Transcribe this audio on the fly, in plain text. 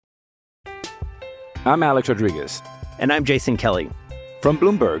I'm Alex Rodriguez. And I'm Jason Kelly. From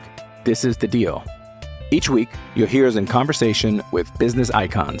Bloomberg, this is The Deal. Each week, you'll hear us in conversation with business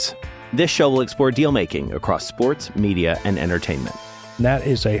icons. This show will explore deal-making across sports, media, and entertainment. That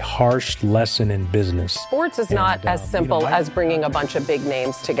is a harsh lesson in business. Sports is not as simple as bringing a bunch of big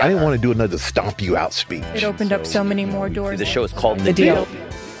names together. I didn't want to do another stomp you out speech. It opened up so many more doors. The show is called The Deal.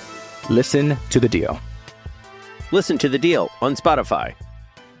 Listen to The Deal. Listen to The Deal on Spotify.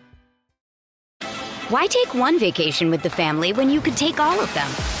 Why take one vacation with the family when you could take all of them?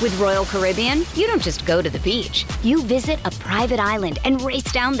 With Royal Caribbean, you don't just go to the beach. You visit a private island and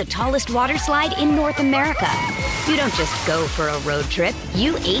race down the tallest water slide in North America. You don't just go for a road trip.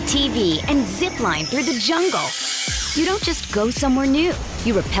 You ATV and zip line through the jungle. You don't just go somewhere new.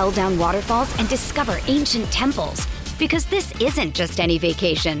 You rappel down waterfalls and discover ancient temples. Because this isn't just any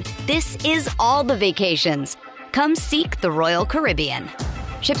vacation. This is all the vacations. Come seek the Royal Caribbean.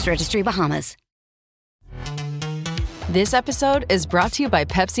 Ships Registry, Bahamas. This episode is brought to you by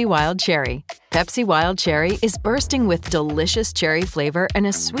Pepsi Wild Cherry. Pepsi Wild Cherry is bursting with delicious cherry flavor and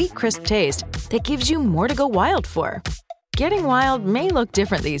a sweet, crisp taste that gives you more to go wild for. Getting wild may look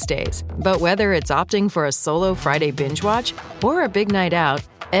different these days, but whether it's opting for a solo Friday binge watch or a big night out,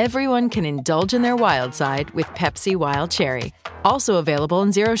 everyone can indulge in their wild side with Pepsi Wild Cherry. Also available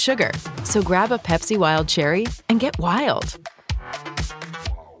in Zero Sugar. So grab a Pepsi Wild Cherry and get wild.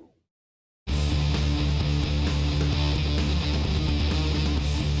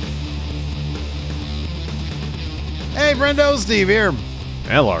 Hey, friendo, Steve here.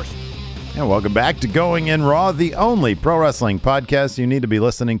 And Lars. And welcome back to Going In Raw, the only pro wrestling podcast you need to be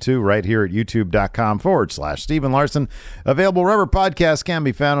listening to right here at youtube.com/Steven Larson. Available wherever podcasts can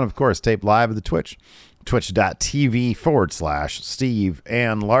be found, and of course, taped live at the Twitch. Twitch.tv/Steve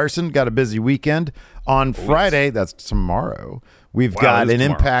and Larson. Got a busy weekend. On Friday, that's tomorrow, we've got an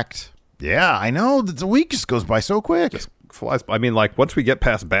tomorrow. Impact. Yeah, I know. The week just goes by so quick. Just flies by. I mean, like, once we get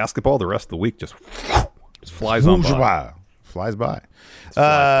past basketball, the rest of the week just flies on by. Flies by.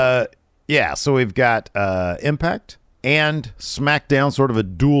 Yeah, so we've got Impact and SmackDown, sort of a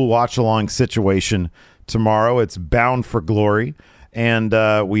dual watch-along situation tomorrow. It's Bound for Glory. And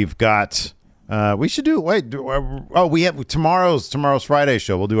we've got... we should do... we have tomorrow's Friday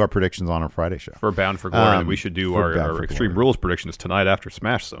show. We'll do our predictions on our Friday show. For Bound for Glory. And we should do our Extreme Rules predictions tonight after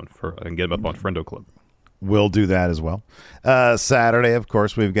Smash Zone and get them up on Friendo Club. We'll do that as well. Saturday, of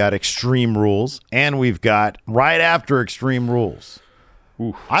course, we've got Extreme Rules, and we've got right after Extreme Rules.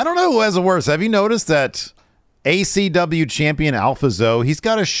 Oof. I don't know who has it worse. Have you noticed that ACW champion Alpha Zoe, he's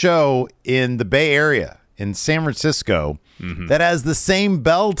got a show in the Bay Area, in San Francisco, that has the same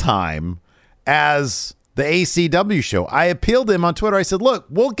bell time as the ACW show. I appealed to him on Twitter. I said, look,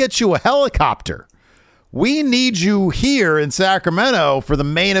 we'll get you a helicopter. We need you here in Sacramento for the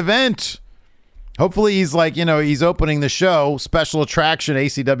main event. Hopefully he's like, he's opening the show, special attraction,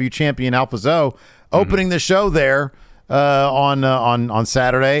 ACW champion Alpha Zoe, opening the show there on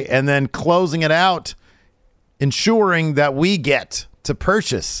Saturday, and then closing it out, ensuring that we get to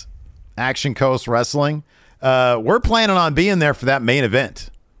purchase Action Coast Wrestling. We're planning on being there for that main event.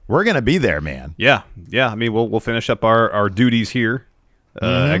 We're going to be there, man. Yeah. I mean, we'll finish up our duties here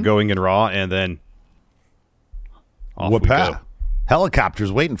at Going In Raw, and then off we go.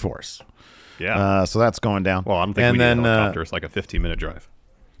 Helicopter's waiting for us. Yeah. So that's going down. Well, I don't think we need a helicopter. It's like a 15-minute drive.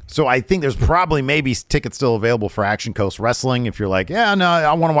 So I think there's probably maybe tickets still available for Action Coast Wrestling. If you're like, yeah, no,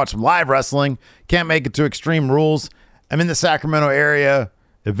 I want to watch some live wrestling. Can't make it to Extreme Rules. I'm in the Sacramento area.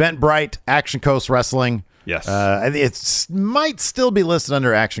 Eventbrite, Action Coast Wrestling. Yes. It might still be listed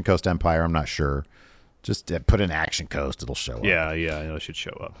under Action Coast Empire. I'm not sure. Just put in Action Coast. It'll show up. Yeah, it should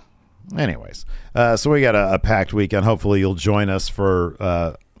show up. Anyways, so we got a packed weekend. Hopefully you'll join us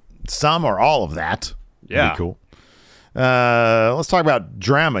for some or all of that. Yeah. Be cool. Let's talk about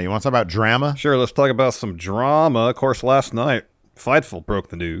drama. You want to talk about drama? Sure, let's talk about some drama. Of course, last night, Fightful broke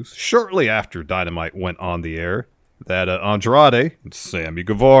the news, shortly after Dynamite went on the air, that Andrade and Sammy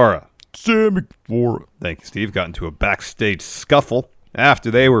Guevara. Thank you, Steve. Got into a backstage scuffle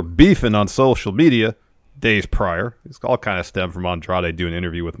after they were beefing on social media days prior. It's all kind of stemmed from Andrade doing an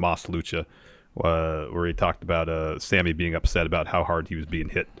interview with Mas Lucha where he talked about Sammy being upset about how hard he was being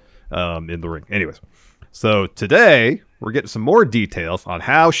hit in the ring. Anyways. So today, we're getting some more details on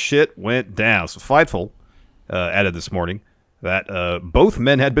how shit went down. So Fightful added this morning that both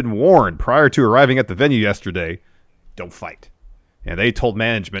men had been warned prior to arriving at the venue yesterday, don't fight. And they told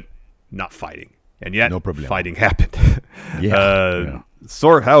management, not fighting. And yet, fighting happened.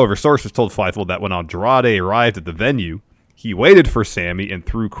 However, sources told Fightful that when Andrade arrived at the venue, he waited for Sammy and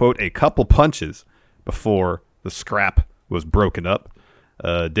threw, quote, a couple punches before the scrap was broken up.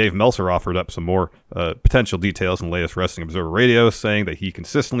 Dave Meltzer offered up some more potential details in the latest Wrestling Observer Radio, saying that he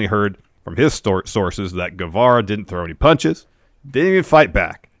consistently heard from his sources that Guevara didn't throw any punches, didn't even fight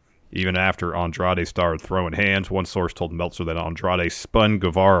back. Even after Andrade started throwing hands, one source told Meltzer that Andrade spun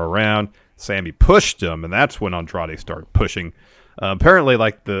Guevara around. Sammy pushed him, and that's when Andrade started pushing. Apparently,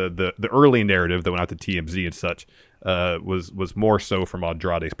 like the early narrative that went out to TMZ and such was more so from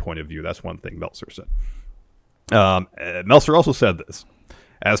Andrade's point of view. That's one thing Meltzer said. Meltzer also said this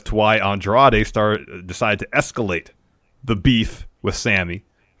as to why Andrade decided to escalate the beef with Sammy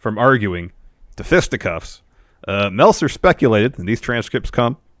from arguing to fisticuffs. Meltzer speculated, and these transcripts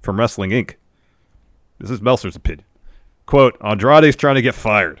come from Wrestling Inc. This is Meltzer's opinion. Quote, Andrade's trying to get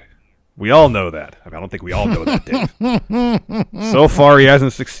fired. We all know that. I don't think we all know that, Dave. So far, he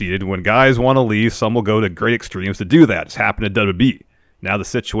hasn't succeeded. When guys want to leave, some will go to great extremes to do that. It's happened to WWE. Now the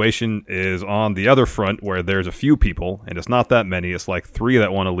situation is on the other front where there's a few people, and it's not that many. It's like 3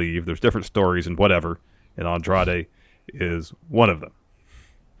 that want to leave. There's different stories and whatever, and Andrade is one of them.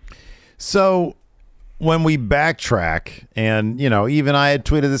 So when we backtrack, and, even I had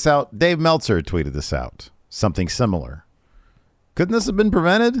tweeted this out, Dave Meltzer had tweeted this out, something similar. Couldn't this have been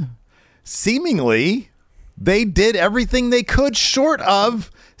prevented? Seemingly, they did everything they could short of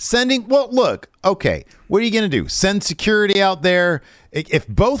sending. Well, look, okay, what are you going to do? Send security out there? If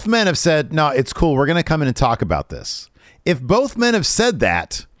both men have said, no, it's cool, we're going to come in and talk about this. If both men have said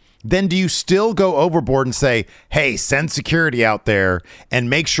that, then do you still go overboard and say, hey, send security out there and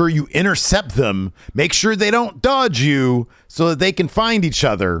make sure you intercept them, make sure they don't dodge you so that they can find each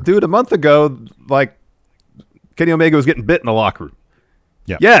other? Dude, a month ago, like, Kenny Omega was getting bit in the locker room.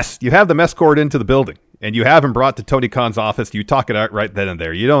 Yeah. Yes, you have them escort into the building, and you have him brought to Tony Khan's office. You talk it out right then and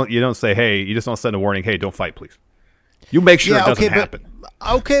there. You don't say, hey, you just don't send a warning, hey, don't fight, please. You make sure it doesn't happen.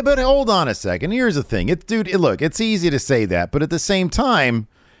 Okay, but hold on a second. Here's the thing. Look, it's easy to say that, but at the same time,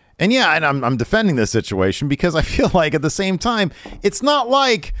 and I'm defending this situation because I feel like at the same time, it's not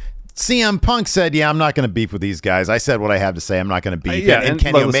like CM Punk said, I'm not going to beef with these guys. I said what I have to say. I'm not going to beef. And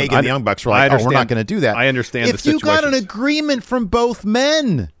Kenny Omega and the Young Bucks were like, we're not going to do that. I understand if you got an agreement from both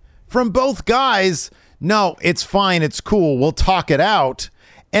men, from both guys, no, it's fine. It's cool. We'll talk it out.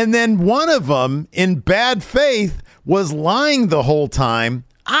 And then one of them, in bad faith, was lying the whole time.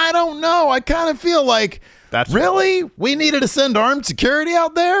 I don't know. I kind of feel like, really? We needed to send armed security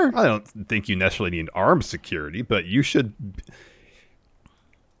out there? I don't think you necessarily need armed security, but you should.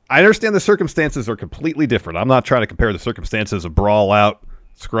 I understand the circumstances are completely different. I'm not trying to compare the circumstances of Brawl Out,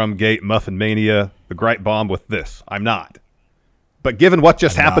 Scrum Gate, Muffin Mania, the Gripe Bomb with this. I'm not. But given what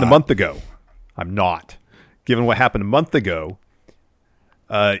just happened a month ago, I'm not. Given what happened a month ago,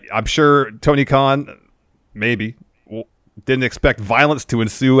 I'm sure Tony Khan maybe didn't expect violence to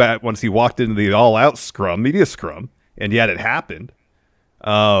ensue once he walked into the all-out scrum, media scrum, and yet it happened.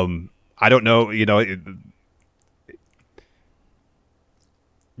 I don't know, you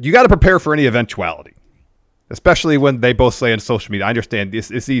got to prepare for any eventuality, especially when they both say on social media. I understand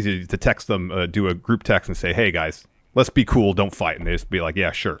it's easy to text them, do a group text and say, hey, guys, let's be cool, don't fight. And they just be like,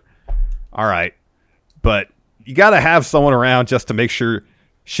 yeah, sure. All right. But you got to have someone around just to make sure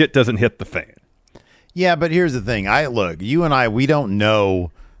shit doesn't hit the fan. Yeah, but here's the thing. Look, you and I, we don't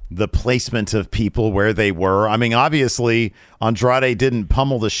know the placement of people where they were. I mean, obviously, Andrade didn't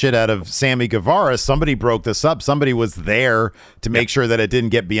pummel the shit out of Sammy Guevara. Somebody broke this up. Somebody was there to make sure that it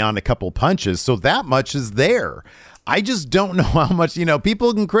didn't get beyond a couple punches. So that much is there. I just don't know how much,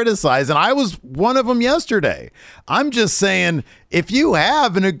 people can criticize, and I was one of them yesterday. I'm just saying, if you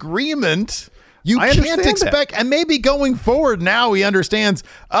have an agreement, you can't expect, and maybe going forward now he understands,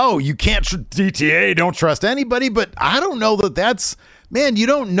 you can't, DTA, don't trust anybody, but I don't know that's, man, you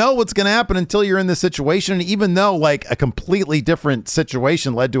don't know what's going to happen until you're in this situation. And even though like a completely different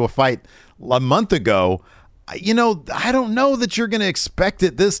situation led to a fight a month ago, I don't know that you're going to expect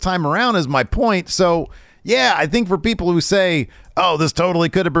it this time around is my point. So yeah, I think for people who say, this totally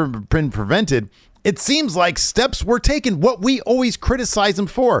could have been prevented, it seems like steps were taken. What we always criticize him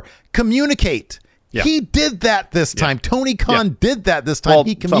for, communicate. Yeah. He did that this time. Tony Khan did that this time.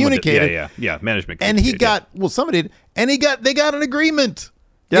 He communicated. Management. And he got, somebody did, and they got an agreement.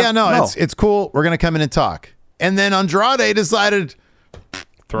 It's cool. We're going to come in and talk. And then Andrade decided,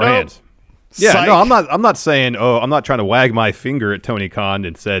 throw hands. Yeah, psych. No, I'm not saying, I'm not trying to wag my finger at Tony Khan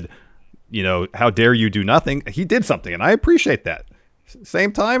and said, how dare you do nothing? He did something, and I appreciate that.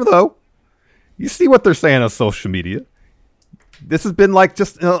 Same time, though, you see what they're saying on social media. This has been like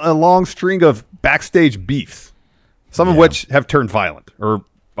just a long string of backstage beefs, some of which have turned violent or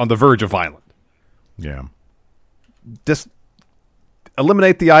on the verge of violent. Yeah. Just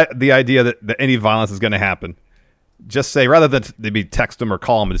eliminate the idea that any violence is going to happen. just say, rather than maybe text them or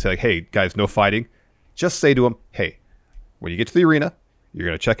call them and say, like, hey, guys, no fighting, just say to them, hey, when you get to the arena, you're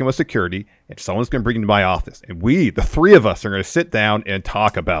going to check in with security, and someone's going to bring you to my office. And we, the three of us, are going to sit down and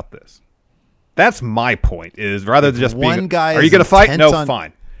talk about this. That's my point, is rather than just one being, guy are you going to fight? No,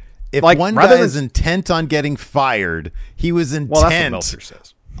 fine. If one guy is intent on getting fired, he was intent that's what Meltzer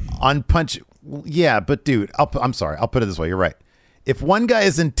says. On punch. Yeah, but dude, I'm sorry. I'll put it this way. You're right. If one guy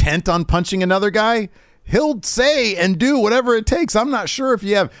is intent on punching another guy, he'll say and do whatever it takes. I'm not sure if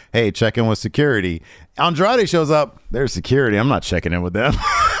you have, hey, check in with security. Andrade shows up, there's security. I'm not checking in with them.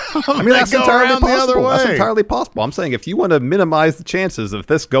 I mean, that's entirely possible. That's entirely possible. I'm saying if you want to minimize the chances of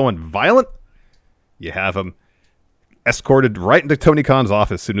this going violent, you have them escorted right into Tony Khan's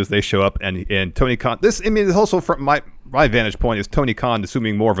office as soon as they show up. And Tony Khan, also from my vantage point is Tony Khan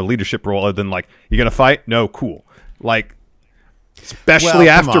assuming more of a leadership role other than like, you're going to fight? No, cool. Like, especially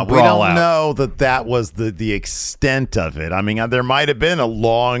after Brawl Out. We don't know that was the extent of it. I mean, there might have been a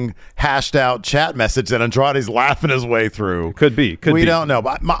long, hashed out chat message that Andrade's laughing his way through. Could be. We don't know.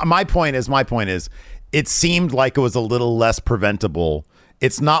 But my point is, it seemed like it was a little less preventable.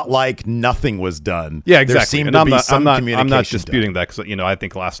 It's not like nothing was done. Yeah, exactly. There seemed to be some communication. I'm not disputing that because I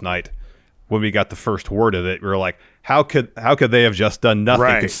think last night when we got the first word of it, we were like, how could they have just done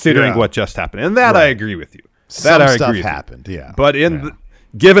nothing considering what just happened? And that I agree with you. Some stuff happened, yeah. But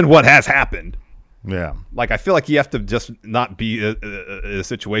given what has happened, yeah, like I feel like you have to just not be in a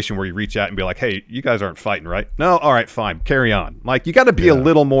situation where you reach out and be like, hey, you guys aren't fighting, right? No, all right, fine, carry on. Like you got to be a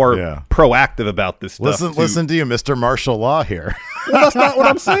little more proactive about this stuff. Listen to you, Mr. Martial Law here. Well, that's not what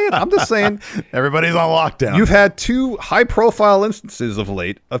I'm saying. I'm just saying everybody's on lockdown. You've had two high-profile instances of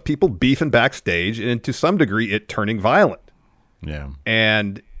late of people beefing backstage and to some degree it turning violent. Yeah.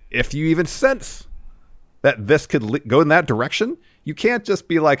 And if you even sense that this could go in that direction, you can't just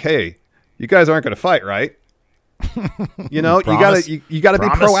be like, hey, you guys aren't going to fight, right? You gotta be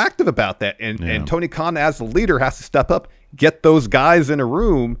proactive about that. And Tony Khan as the leader has to step up, get those guys in a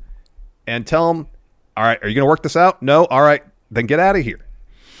room and tell them, all right, are you going to work this out? No. All right, then get out of here.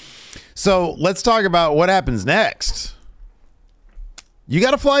 So let's talk about what happens next. You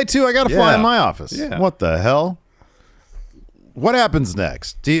got to fly too. I got to fly in my office. Yeah. What the hell? What happens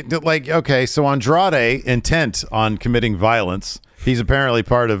next? So Andrade, intent on committing violence. He's apparently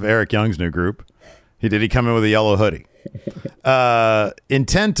part of Eric Young's new group. He come in with a yellow hoodie.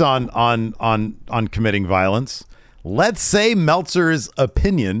 Intent on committing violence. Let's say Meltzer's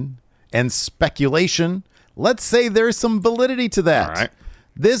opinion and speculation. Let's say there's some validity to that. All right.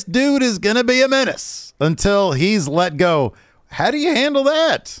 This dude is going to be a menace until he's let go. How do you handle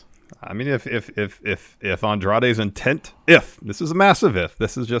that? I mean, if Andrade's intent, this is a massive if,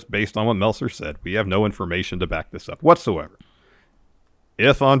 this is just based on what Meltzer said. We have no information to back this up whatsoever.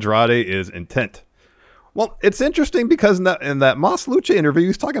 If Andrade is intent. Well, it's interesting because in that Mas Lucha interview,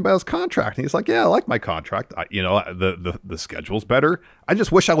 he's talking about his contract. And he's like, yeah, I like my contract. The schedule's better. I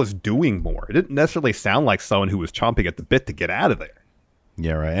just wish I was doing more. It didn't necessarily sound like someone who was chomping at the bit to get out of there.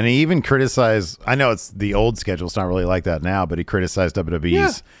 Yeah, right. And he even criticized, I know it's the old schedule. It's not really like that now, but he criticized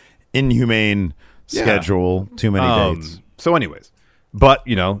WWE's inhumane schedule, too many dates. So anyways, but,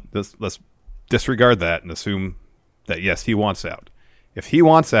 let's disregard that and assume that, yes, he wants out. If he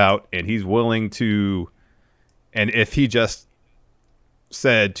wants out and he's willing to, and if he just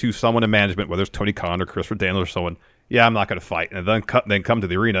said to someone in management, whether it's Tony Khan or Christopher Daniels or someone, yeah, I'm not going to fight, and then come to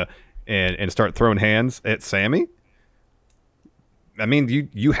the arena and start throwing hands at Sammy, I mean,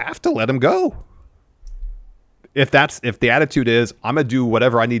 you have to let him go. If the attitude is I'm gonna do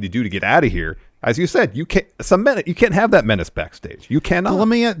whatever I need to do to get out of here, as you said, you can't have that menace backstage. You cannot.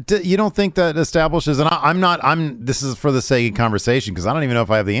 Well, you don't think that establishes, and this is for the sake of conversation because I don't even know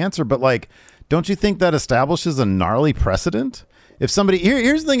if I have the answer, but like, don't you think that establishes a gnarly precedent? If somebody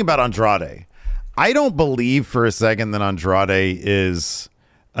here's the thing about Andrade, I don't believe for a second that Andrade is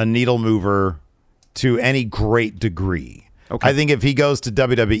a needle mover to any great degree. Okay. I think if he goes to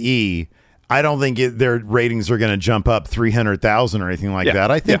WWE, I don't think their ratings are going to jump up 300,000 or anything like that.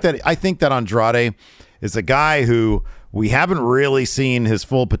 I think that Andrade is a guy who we haven't really seen his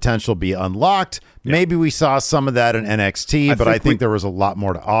full potential be unlocked. Yeah. Maybe we saw some of that in NXT, but I think there was a lot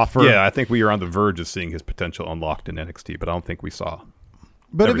more to offer. Yeah, I think we were on the verge of seeing his potential unlocked in NXT, but I don't think we saw.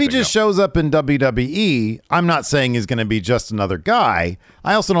 But if he just shows up in WWE, I'm not saying he's going to be just another guy.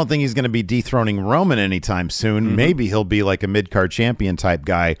 I also don't think he's going to be dethroning Roman anytime soon. Mm-hmm. Maybe he'll be like a mid-card champion type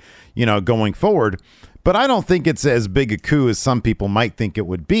guy, going forward. But I don't think it's as big a coup as some people might think it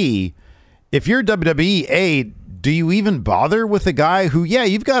would be. If you're WWE, do you even bother with a guy who,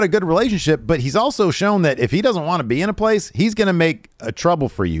 you've got a good relationship, but he's also shown that if he doesn't want to be in a place, he's going to make a trouble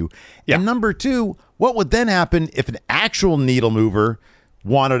for you. Yeah. And number two, What would then happen if an actual needle mover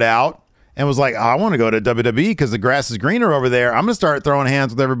wanted out and was like, I want to go to WWE because the grass is greener over there. I'm going to start throwing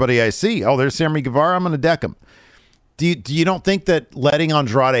hands with everybody I see. Oh, there's Sammy Guevara. I'm going to deck him. Do you don't think that letting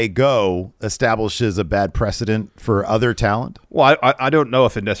Andrade go establishes a bad precedent for other talent? Well, I don't know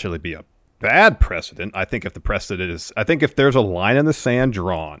if it necessarily be a bad precedent. I think if the precedent is, I think if there's a line in the sand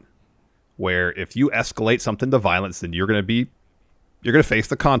drawn where if you escalate something to violence, then you're going to face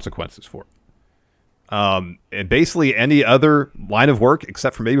the consequences for it. And basically any other line of work,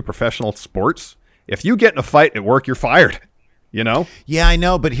 except for maybe professional sports, if you get in a fight at work, you're fired. You know? Yeah, I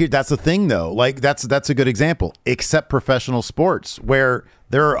know, but that's the thing though. Like that's a good example. Except professional sports, where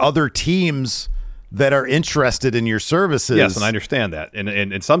there are other teams that are interested in your services. Yes, and I understand that.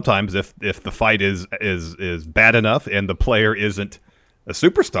 And sometimes if the fight is bad enough and the player isn't a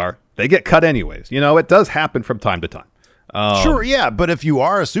superstar, they get cut anyways. You know, it does happen from time to time. Sure, yeah, but if you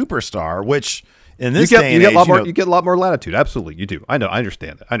are a superstar, which in this day and age, you get a lot more latitude. Absolutely, you do. I know. I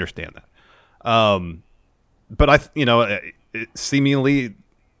understand that. But seemingly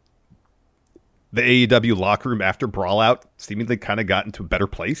the AEW locker room after Brawlout seemingly kind of got into a better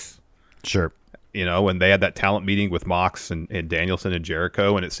place. Sure. You know, when they had that talent meeting with Mox and Danielson and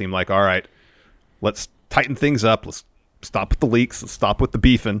Jericho, and it seemed like, all right, let's tighten things up. Let's stop with the leaks. Let's stop with the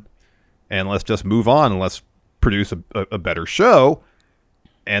beefing. And let's just move on and let's produce a better show.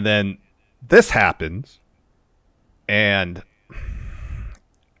 And then this happens. And,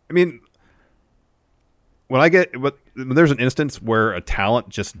 I mean, when there's an instance where a talent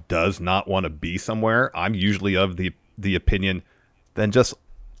just does not want to be somewhere, I'm usually of the opinion, then just,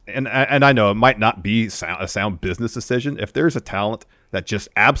 and I know it might not be a sound business decision. If there's a talent that just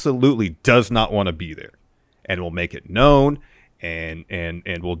absolutely does not want to be there and will make it known and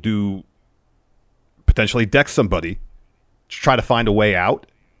will do potentially deck somebody to try to find a way out,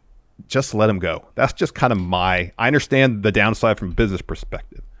 just let them go. That's just kind of I understand the downside from a business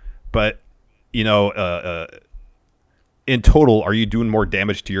perspective, but you know, in total, are you doing more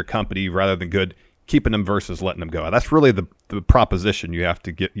damage to your company rather than good, keeping them versus letting them go? That's really the proposition you have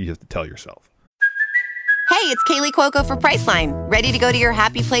to tell yourself. Hey, it's Kaylee Cuoco for Priceline. Ready to go to your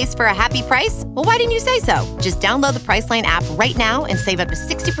happy place for a happy price? Well, why didn't you say so? Just download the Priceline app right now and save up to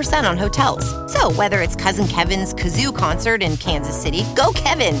 60% on hotels. So whether it's Cousin Kevin's Kazoo Concert in Kansas City, go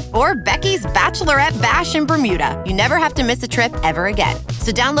Kevin, or Becky's Bachelorette Bash in Bermuda, you never have to miss a trip ever again.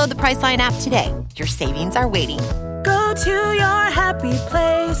 So download the Priceline app today. Your savings are waiting. Go to your happy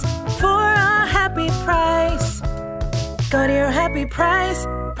place for a happy price. Go to your happy price,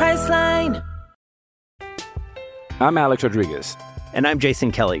 Priceline. I'm Alex Rodriguez. And I'm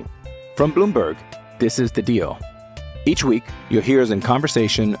Jason Kelly. From Bloomberg, this is The Deal. Each week, you'll hear us in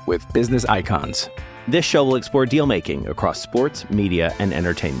conversation with business icons. This show will explore deal-making across sports, media, and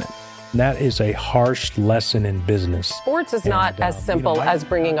entertainment. That is a harsh lesson in business. Sports is not as simple as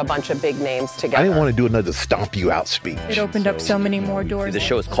bringing a bunch of big names together. I didn't want to do another stomp you out speech. It opened up so many more doors. The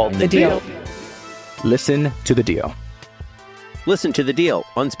show is called The Deal. Listen to The Deal. Listen to The Deal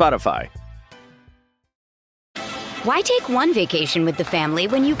on Spotify. Why take one vacation with the family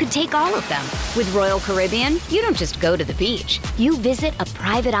when you could take all of them? With Royal Caribbean, you don't just go to the beach. You visit a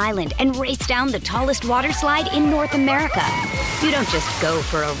private island and race down the tallest water slide in North America. You don't just go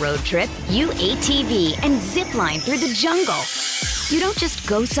for a road trip. You ATV and zip line through the jungle. You don't just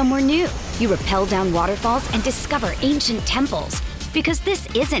go somewhere new. You rappel down waterfalls and discover ancient temples. Because this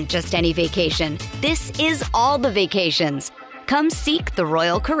isn't just any vacation. This is all the vacations. Come seek the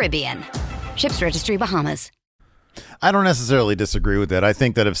Royal Caribbean. Ships Registry, Bahamas. I don't necessarily disagree with that. I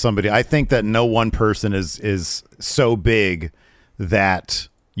think that no one person is so big that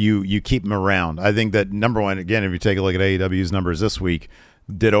you keep them around. I think that number one, again, if you take a look at AEW's numbers this week,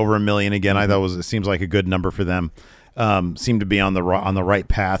 did over 1 million again. I thought it seems like a good number for them. Seem to be on the right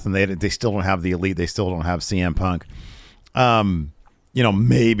path, and they still don't have the Elite. They still don't have CM Punk.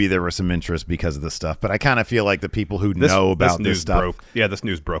 Maybe there was some interest because of this stuff, but I kind of feel like the people who know about this stuff. This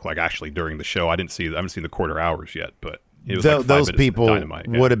news broke like actually during the show. I haven't seen the quarter hours yet, but it was those people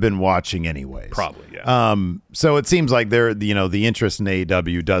would have been watching anyways. Probably, yeah. So it seems like the interest in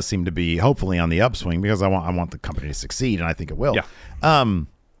AEW does seem to be hopefully on the upswing because I want the company to succeed, and I think it will. Yeah.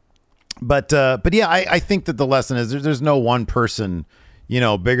 But yeah, I think that the lesson is there's no one person,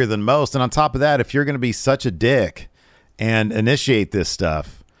 bigger than most, and on top of that, if you're going to be such a dick and initiate this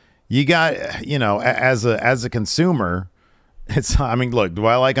stuff, you got, as a consumer, look, do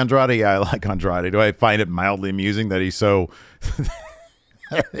I like Andrade? Yeah, I like Andrade. Do I find it mildly amusing that he's so,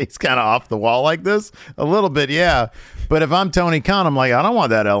 he's kind of off the wall like this? A little bit, yeah. But if I'm Tony Khan, I'm like, I don't want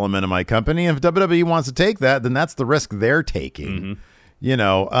that element of my company. If WWE wants to take that, then that's the risk they're taking.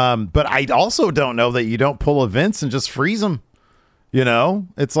 But I also don't know that you don't pull a Vince and just freeze him.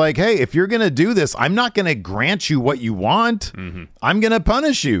 It's like, hey, if you're going to do this, I'm not going to grant you what you want. Mm-hmm. I'm going to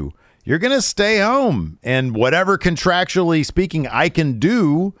punish you. You're going to stay home. And whatever contractually speaking I can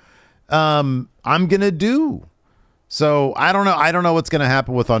do, I'm going to do. So I don't know. I don't know what's going to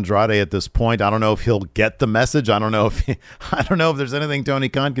happen with Andrade at this point. I don't know if he'll get the message. I don't know if there's anything Tony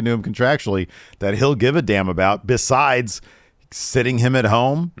Khan can do him contractually that he'll give a damn about besides sitting him at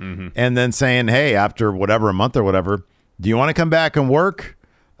home and then saying, hey, after whatever, a month or whatever, do you want to come back and work?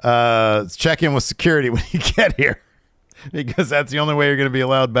 Check in with security when you get here, because that's the only way you're going to be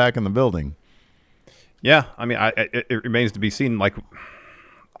allowed back in the building. Yeah, I mean, it remains to be seen.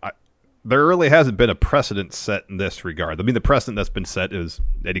 There really hasn't been a precedent set in this regard. I mean, the precedent that's been set is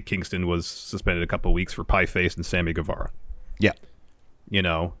Eddie Kingston was suspended a couple of weeks for Pie Face and Sammy Guevara. Yeah. I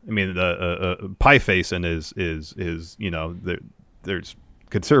mean, the Pie Face and is there's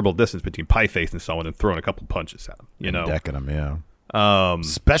considerable distance between Pie Face and someone and throwing a couple punches at him, Decking him, yeah.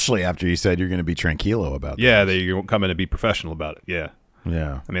 Especially after you said you're going to be tranquilo about that. Yeah, you won't come in and be professional about it. Yeah.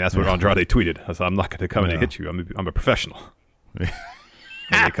 Yeah. I mean, that's what Andrade tweeted. I said, I'm not going to come in and hit you. I'm a professional.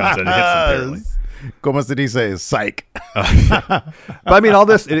 And he comes in and hits him, apparently. Como did he say? Psych. But I mean, all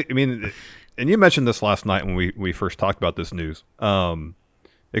this, and you mentioned this last night when we first talked about this news.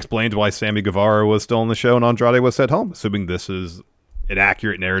 Explains why Sammy Guevara was still on the show and Andrade was sent home, assuming this is an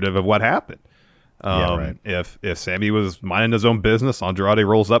accurate narrative of what happened. Yeah, right. If Sammy was minding his own business, Andrade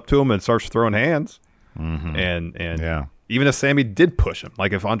rolls up to him and starts throwing hands. And yeah. Even if Sammy did push him,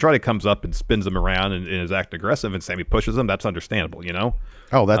 like if Andrade comes up and spins him around and is acting aggressive and Sammy pushes him, that's understandable,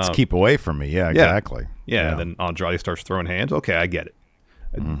 Oh, that's keep away from me. Yeah, exactly. Yeah, and then Andrade starts throwing hands. Okay, I get it.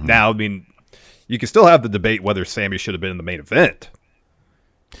 Now, I mean, you can still have the debate whether Sammy should have been in the main event,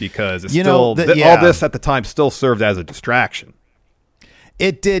 because it's all this at the time still served as a distraction.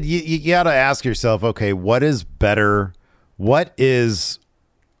 It did. You got to ask yourself, okay, what is better? Where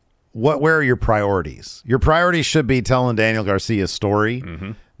are your priorities? Your priorities should be telling Daniel Garcia's story,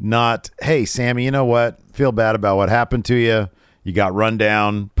 not, hey, Sammy, you know what? Feel bad about what happened to you. You got run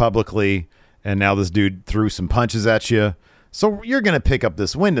down publicly, and now this dude threw some punches at you. So you're going to pick up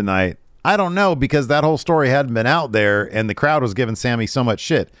this win tonight. I don't know, because that whole story hadn't been out there, and the crowd was giving Sammy so much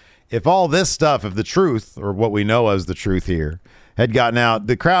shit. If all this stuff, if the truth, or what we know as the truth here, had gotten out,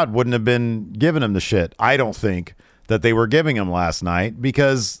 the crowd wouldn't have been giving him the shit, I don't think, that they were giving him last night,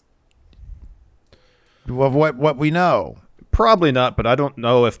 because of what we know. Probably not, but I don't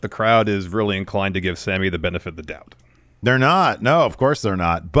know if the crowd is really inclined to give Sammy the benefit of the doubt. They're not. No, of course they're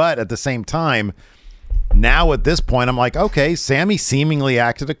not. But at the same time, at this point, I'm like, okay, Sammy seemingly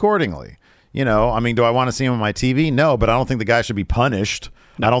acted accordingly. I mean, do I want to see him on my TV? No, but I don't think the guy should be punished.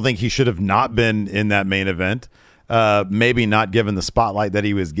 No. I don't think he should have not been in that main event. Maybe not given the spotlight that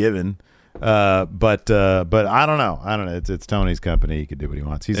he was given. But I don't know. It's Tony's company. He can do what he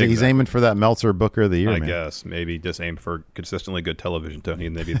wants. He's aiming for that Meltzer Booker of the Year. I guess maybe just aim for consistently good television, Tony,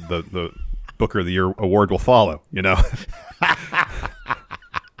 and maybe the Booker of the Year award will follow.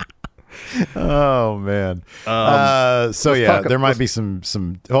 Oh man. There might be some.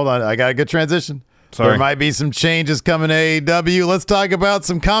 Hold on, I got a good transition. Sorry. There might be some changes coming to AEW. Let's talk about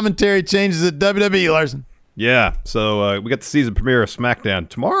some commentary changes at WWE, Larson. Yeah, so we got the season premiere of SmackDown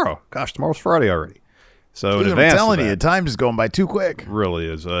tomorrow. Gosh, tomorrow's Friday already. So Dude, in advance I'm telling of you, that, time is going by too quick. Really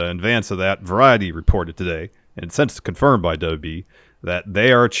is. In advance of that, Variety reported today, and since confirmed by WWE, that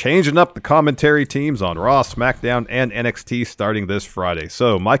they are changing up the commentary teams on Raw, SmackDown, and NXT starting this Friday.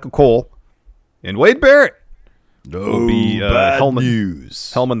 So Michael Cole and Wade Barrett will be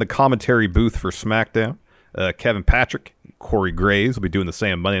helming the commentary booth for SmackDown. Kevin Patrick, Corey Graves will be doing the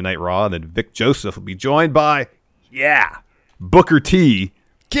same Monday Night Raw, and then Vic Joseph will be joined by, Booker T.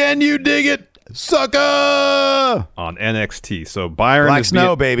 Can you dig it, sucker? On NXT. So Byron Black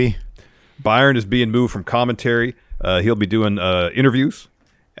Snow, baby. Byron is being moved from commentary. He'll be doing interviews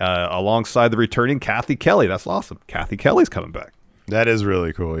alongside the returning Kathy Kelly. That's awesome. Kathy Kelly's coming back. That is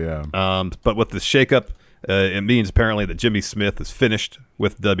really cool, yeah. But with this shakeup, it means apparently that Jimmy Smith is finished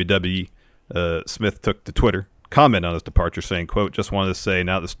with WWE. Smith took to Twitter, comment on his departure, saying, quote, "Just wanted to say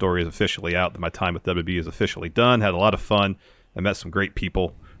now the story is officially out, that my time with WWE is officially done. Had a lot of fun. I met some great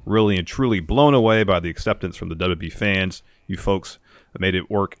people. Really and truly blown away by the acceptance from the WWE fans. You folks made it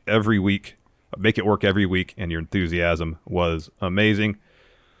work every week. Make it work every week, and your enthusiasm was amazing."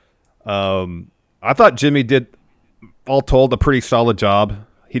 I thought Jimmy did, all told, a pretty solid job.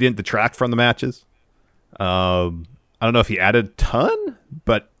 He didn't detract from the matches. I don't know if he added a ton,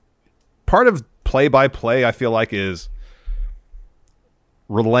 but part of play-by-play, I feel like, is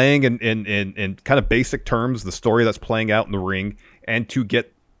relaying in kind of basic terms the story that's playing out in the ring, and to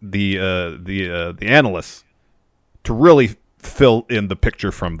get the analysts to really fill in the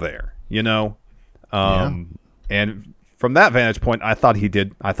picture from there, you know. And from that vantage point, I thought he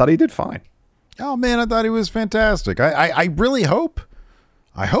did fine. Oh man, I thought he was fantastic. I really hope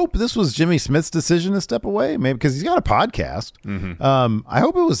this was Jimmy Smith's decision to step away, maybe because he's got a podcast. I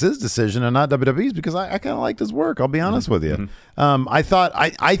hope it was his decision and not WWE's, because I kind of liked his work. I'll be honest with you.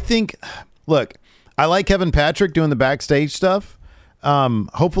 I think, look, I like Kevin Patrick doing the backstage stuff.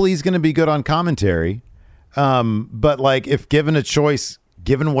 Hopefully he's going to be good on commentary. But like, if given a choice,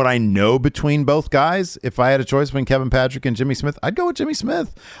 given what I know between both guys, if I had a choice between Kevin Patrick and Jimmy Smith, I'd go with Jimmy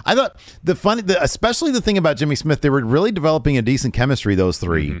Smith. I thought especially the thing about Jimmy Smith, they were really developing a decent chemistry, those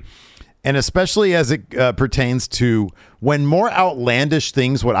three. And especially as it pertains to when more outlandish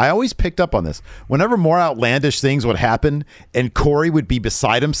things I always picked up on this. Whenever more outlandish things would happen and Corey would be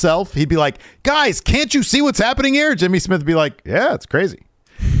beside himself, he'd be like, guys, can't you see what's happening here? Jimmy Smith would be like, yeah, it's crazy.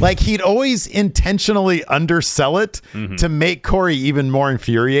 Like, he'd always intentionally undersell it to make Corey even more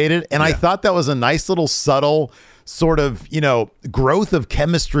infuriated. And I thought that was a nice little subtle sort of, growth of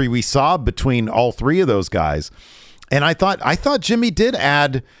chemistry we saw between all three of those guys. And I thought Jimmy did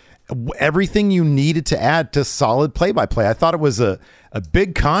add everything you needed to add to solid play-by-play. I thought it was a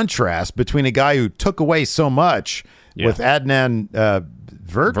big contrast between a guy who took away so much with Adnan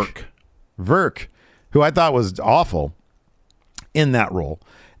Virk, who I thought was awful in that role.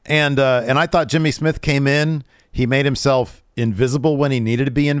 And I thought Jimmy Smith came in, he made himself invisible when he needed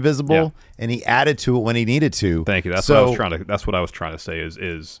to be invisible, and he added to it when he needed to. Thank you. That's what I was trying to say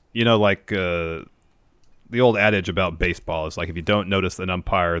is like the old adage about baseball is like, if you don't notice an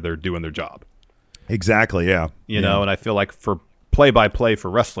umpire, they're doing their job. Exactly, yeah. You know, and I feel like for play-by-play for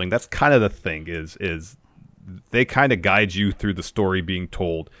wrestling, that's kind of the thing is they kind of guide you through the story being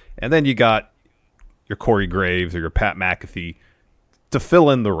told. And then you got your Corey Graves or your Pat McAfee to fill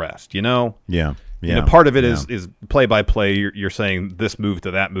in the rest, you know? Yeah. You know, part of it is play-by-play. You're saying this move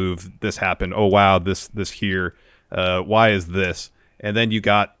to that move, this happened. Oh, wow, this here. Why is this? And then you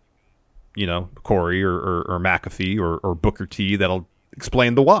got, Corey or McAfee or Booker T that'll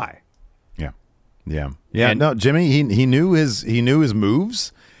explain the why. Yeah. No, Jimmy, he knew his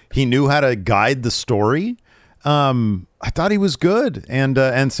moves. He knew how to guide the story. I thought he was good,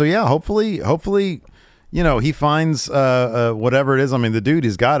 and so yeah, hopefully, he finds whatever it is. I mean, the dude,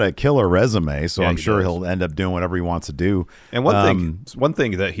 he's got a killer resume, so I'm sure he'll end up doing whatever he wants to do. And one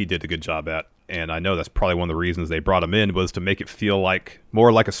thing that he did a good job at, and I know that's probably one of the reasons they brought him in, was to make it feel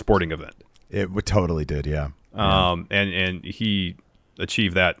more like a sporting event. It totally did, yeah. And he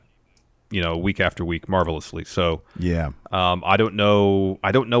achieved that, week after week marvelously. So yeah. I don't know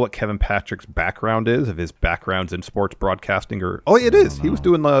what Kevin Patrick's background is, if his background's in sports broadcasting or it is. He was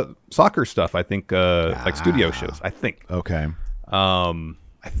doing the soccer stuff, I think, like studio shows, I think. Okay.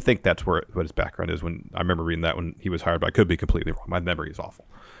 I think that's what his background is. When I remember reading that when he was hired, but I could be completely wrong. My memory is awful.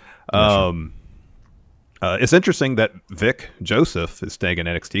 It's interesting that Vic Joseph is staying in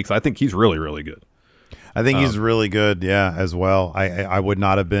NXT because I think he's really, really good. I think he's really good, yeah, as well. I would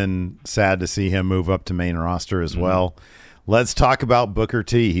not have been sad to see him move up to main roster as well. Let's talk about Booker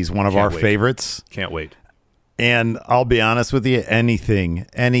T. He's one of our favorites. Can't wait. And I'll be honest with you, anything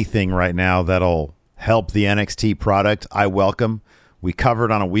right now that'll help the NXT product, I welcome. We cover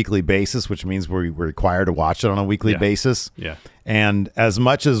it on a weekly basis, which means we're required to watch it on a weekly basis. Yeah. And as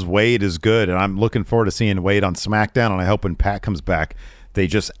much as Wade is good, and I'm looking forward to seeing Wade on SmackDown, and I hope when Pat comes back, they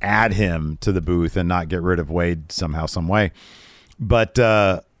just add him to the booth and not get rid of Wade somehow, some way. But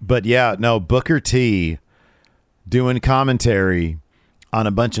yeah, no, Booker T doing commentary on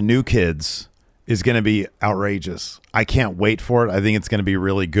a bunch of new kids is going to be outrageous. I can't wait for it. I think it's going to be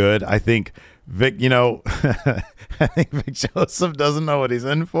really good. I think Vic, I think Vic Joseph doesn't know what he's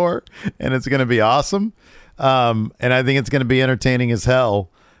in for, and it's going to be awesome. And I think it's going to be entertaining as hell.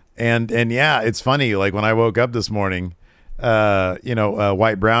 And yeah, it's funny. Like when I woke up this morning,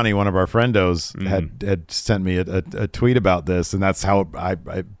 White Brownie, one of our friendos, had sent me a tweet about this, and that's how I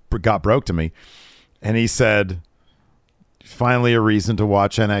got broke to me. And he said, finally a reason to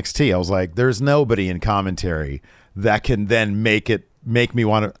watch NXT. I was like, there's nobody in commentary that can then make me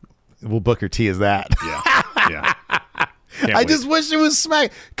want to. Well, Booker T is that. Yeah. I just wish it was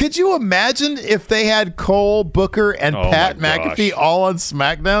Smack. Could you imagine if they had Cole, Booker, and Pat McAfee all on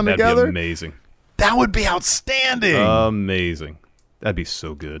SmackDown together? That'd be amazing. That would be outstanding. Amazing. That'd be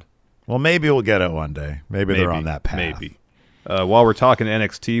so good. Well, maybe we'll get it one day. Maybe they're on that path. Maybe. While we're talking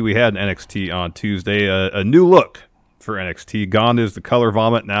NXT, we had an NXT on Tuesday. A new look for NXT. Gone is the color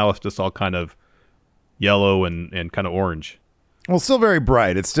vomit. Now it's just all kind of yellow and kind of orange. Well, it's still very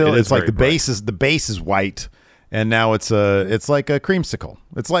bright. It's like the bright. base is white, and now it's like a creamsicle.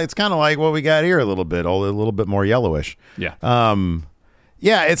 It's kind of like what we got here a little bit more yellowish. Yeah.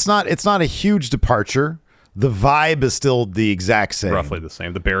 Yeah, it's not a huge departure. The vibe is still the exact same. Roughly the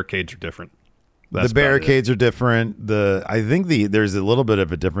same. The barricades are different. The barricades are different. I think there's a little bit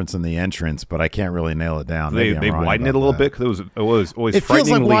of a difference in the entrance, but I can't really nail it down. They widened it a little bit because it was always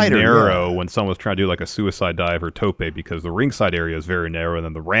frighteningly narrow when someone was trying to do like a suicide dive or tope, because the ringside area is very narrow and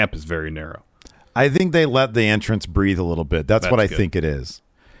then the ramp is very narrow. I think they let the entrance breathe a little bit. That's what I think it is.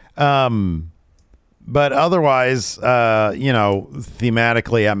 But otherwise,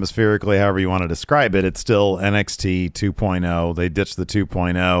 thematically, atmospherically, however you want to describe it, it's still NXT 2.0. They ditched the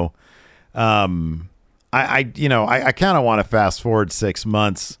 2.0. I kind of want to fast forward 6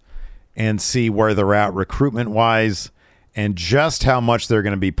 months and see where they're at recruitment wise, and just how much they're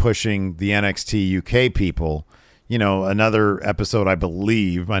going to be pushing the NXT UK people. Another episode, I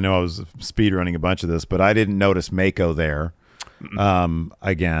believe. I know I was speedrunning a bunch of this, but I didn't notice Mako there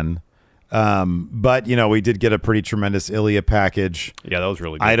again. But we did get a pretty tremendous Ilya package. Yeah, that was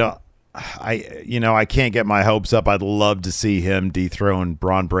really good. I can't get my hopes up. I'd love to see him dethrone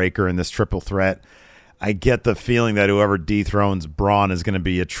Braun Breaker in this triple threat. I get the feeling that whoever dethrones Braun is going to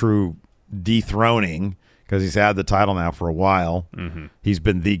be a true dethroning, because he's had the title now for a while. Mm-hmm. He's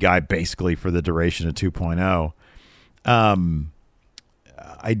been the guy basically for the duration of 2.0.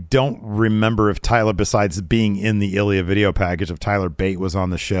 I don't remember if Tyler, besides being in the Ilya video package, if Tyler Bate was on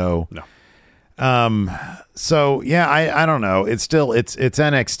the show. No. So yeah, I don't know. It's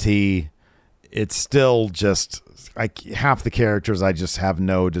NXT. It's still just half the characters I just have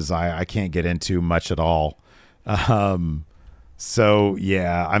no desire. I can't get into much at all. So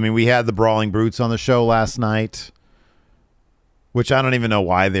yeah, I mean, we had the Brawling Brutes on the show last night, which I don't even know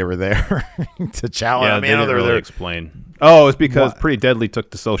why they were there to challenge. Yeah, I mean, they didn't they were really there. explain. Oh, it's because Pretty Deadly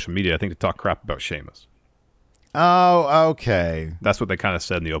took to social media, I think, to talk crap about Sheamus. Oh, okay. That's what they kind of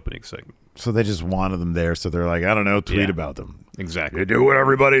said in the opening segment. So they just wanted them there. So they're like, I don't know, tweet about them. Exactly. You do what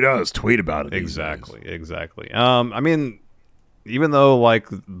everybody does. Tweet about it. Exactly. I mean, even though like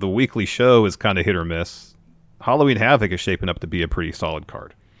the weekly show is kind of hit or miss, Halloween Havoc is shaping up to be a pretty solid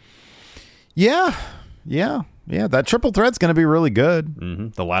card. Yeah. That triple threat's going to be really good. Mm-hmm.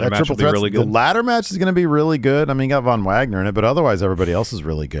 The ladder match will be really good. The ladder match is going to be really good. I mean, you got Von Wagner in it, but otherwise everybody else is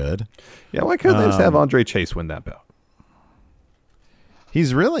really good. Yeah, why couldn't they just have Andre Chase win that bout?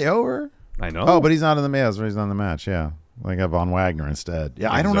 He's really over. I know. Oh, but he's not in the match. He's not in the match. Yeah, they got Von Wagner instead. Yeah,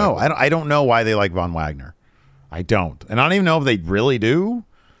 exactly. I don't know. I don't know why they like Von Wagner. I don't, and I don't even know if they really do.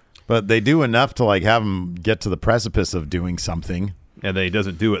 But they do enough to like have him get to the precipice of doing something. And then he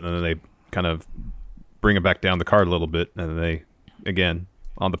doesn't do it, and then they kind of bring him back down the card a little bit, and then they, again,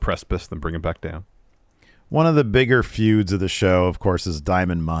 on the precipice, then bring him back down. One of the bigger feuds of the show, of course, is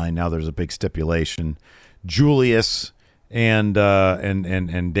Diamond Mine. Now there's a big stipulation. Julius and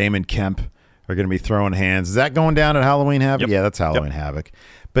Damon Kemp are going to be throwing hands. Is that going down at Halloween Havoc? Yep. Yeah, that's Halloween Havoc.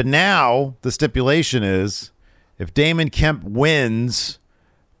 But now the stipulation is if Damon Kemp wins,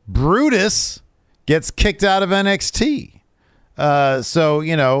 Brutus gets kicked out of NXT.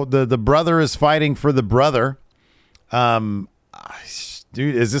 So, the brother is fighting for the brother.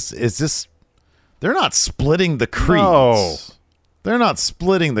 Dude, is this they're not splitting the creeds. No. They're not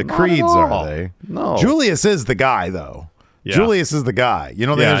splitting the creeds, are they? No. Julius is the guy, though. Yeah. Julius is the guy. You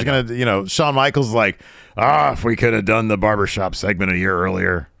don't think there's going to, Shawn Michaels is like, if we could have done the barbershop segment a year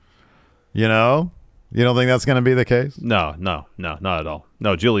earlier. You don't think that's going to be the case? No, not at all.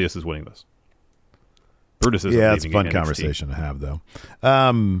 No, Julius is winning this. Brutus is it's a fun conversation to have, though.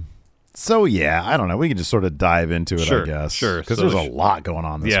 So, yeah, I don't know. We can just sort of dive into it, I guess. Sure. Because there's a lot going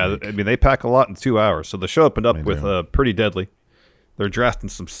on this week. Yeah, I mean, they pack a lot in 2 hours. So the show opened up with Pretty Deadly. They're dressed in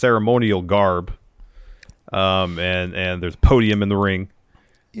some ceremonial garb. And there's a podium in the ring.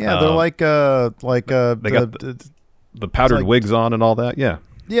 Yeah, they're they got the powdered wigs on and all that. Yeah.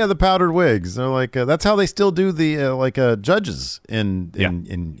 Yeah, the powdered wigs. They're like that's how they still do the judges in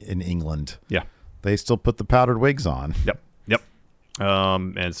England. Yeah. They still put the powdered wigs on. Yep.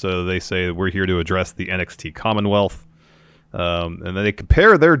 And so they say we're here to address the NXT Commonwealth. And then they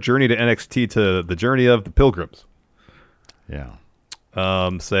compare their journey to NXT to the journey of the Pilgrims. Yeah.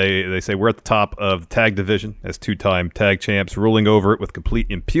 They say we're at the top of the tag division as two-time tag champs, ruling over it with complete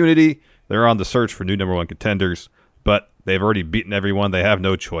impunity. They're on the search for new number one contenders, but they've already beaten everyone. They have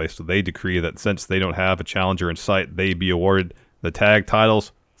no choice, so they decree that since they don't have a challenger in sight, they be awarded the tag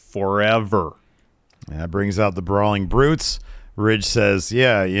titles forever. That brings out the Brawling Brutes. Ridge says,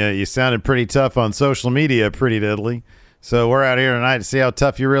 yeah, you sounded pretty tough on social media, Pretty Deadly. So we're out here tonight to see how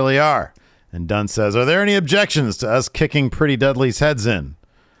tough you really are. And Dunn says, "Are there any objections to us kicking Pretty Deadly's heads in?"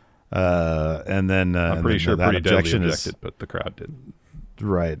 And then I'm pretty sure that Pretty Deadly objection objected, but the crowd didn't.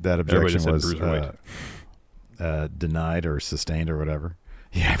 Right, that objection was denied or sustained or whatever.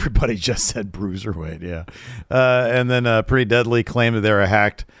 Yeah, everybody just said bruiserweight. Yeah, and then Pretty Deadly claimed that they were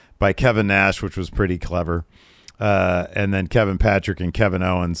hacked by Kevin Nash, which was pretty clever. And then Kevin Patrick and Kevin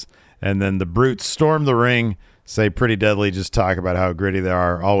Owens, and then the Brutes storm the ring. Say Pretty Deadly just talk about how gritty they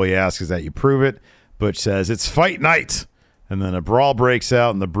are. All we ask is that you prove it. Butch says it's fight night, and then a brawl breaks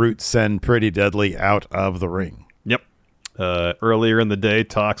out, and the Brutes send Pretty Deadly out of the ring. Yep. Earlier in the day,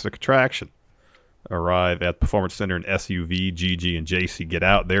 Toxic Attraction arrive at Performance Center in SUV. Gigi and JC get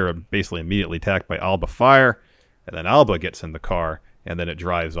out. They're basically immediately attacked by Alba Fire, and then Alba gets in the car, and then it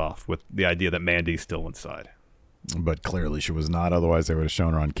drives off with the idea that Mandy's still inside. But clearly she was not. Otherwise, they would have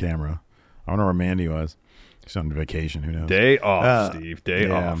shown her on camera. I don't know where Mandy was. She's on vacation. Who knows? Day off, Steve. Day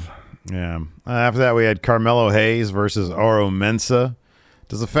off. Yeah. After that, we had Carmelo Hayes versus Oro Mensah.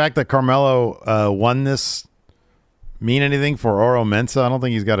 Does the fact that Carmelo won this mean anything for Oro Mensah? I don't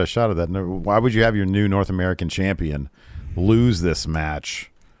think he's got a shot at that. No, why would you have your new North American champion lose this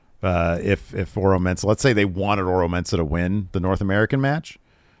match if Oro Mensah, let's say they wanted Oro Mensah to win the North American match,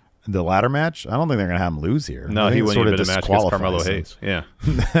 the ladder match? I don't think they're going to have him lose here. No, he wouldn't even have a match against Carmelo Hayes. Yeah.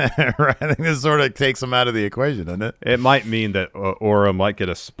 Right. I think this sort of takes him out of the equation, doesn't it? It might mean that Oro might get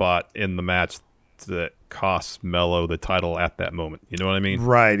a spot in the match that costs Melo the title at that moment. You know what I mean?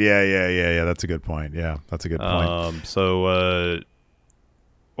 Right. Yeah. That's a good point. Yeah, that's a good point. So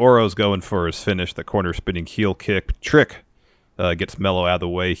Oro's going for his finish, the corner spinning heel kick. Trick gets Melo out of the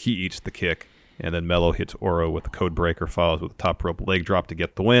way. He eats the kick. And then Melo hits Oro with the code breaker, follows with a top rope leg drop to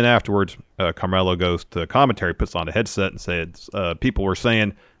get the win. Afterwards, Carmelo goes to commentary, puts on a headset, and says, people were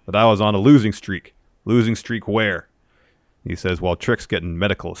saying that I was on a losing streak. Losing streak where? He says, well, Trick's getting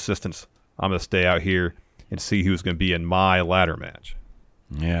medical assistance. I'm going to stay out here and see who's going to be in my ladder match.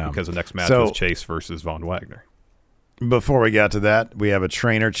 Yeah. Because the next match was Chase versus Von Wagner. Before we got to that, we have a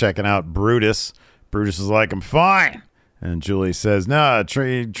trainer checking out Brutus. Brutus is like, I'm fine. And Julie says, no,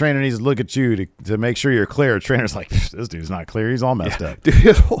 trainer needs to look at you to make sure you're clear. Trainer's like, this dude's not clear. He's all messed up. Dude,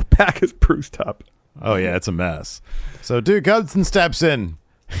 his whole back is bruised up. Oh, yeah, it's a mess. So Duke Hudson steps in.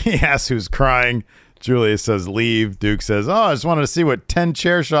 He asks who's crying. Julia says, leave. Duke says, I just wanted to see what 10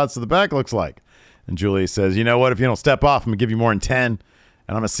 chair shots to the back looks like. And Julia says, you know what? If you don't step off, I'm going to give you more than 10. And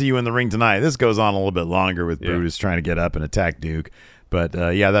I'm going to see you in the ring tonight. This goes on a little bit longer with Brutus trying to get up and attack Duke. But,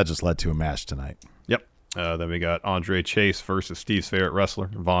 that just led to a match tonight. Then we got Andre Chase versus Steve's favorite wrestler,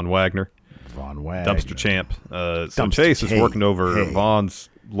 Von Wagner. Dumpster champ. Chase is working over Von's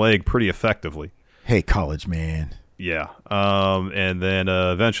leg pretty effectively. Hey, college man. Yeah. And then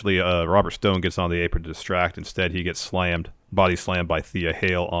eventually Robert Stone gets on the apron to distract. Instead, he gets body slammed by Thea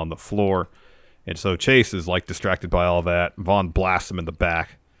Hale on the floor. And so Chase is like distracted by all that. Von blasts him in the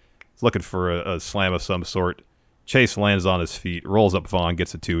back. He's looking for a slam of some sort. Chase lands on his feet, rolls up Von,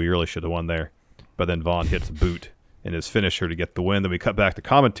 gets a 2. He really should have won there. But then Von hits a boot in his finisher to get the win. Then we cut back to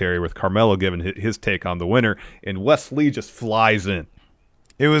commentary with Carmelo giving his take on the winner, and Wes Lee just flies in.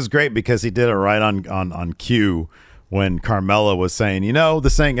 It was great because he did it right on cue when Carmelo was saying,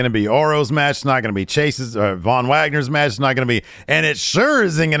 this ain't going to be Oro's match, it's not going to be Chase's or Von Wagner's match, it's not going to be, and it sure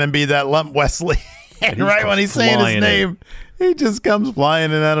isn't going to be that lump Wes Lee. And right when he's saying his name, he just comes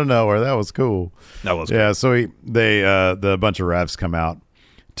flying in out of nowhere. That was cool. That was cool. So the bunch of refs come out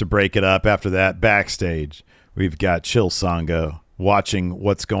to break it up. After that, backstage, we've got Chill Sangha watching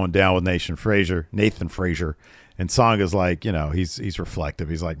what's going down with Nathan Frazier. And Sanga's like, he's reflective.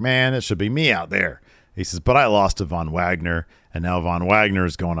 He's like, man, it should be me out there. He says, but I lost to Von Wagner, and now Von Wagner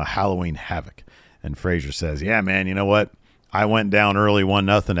is going to Halloween Havoc. And Frazier says, yeah, man, you know what? I went down early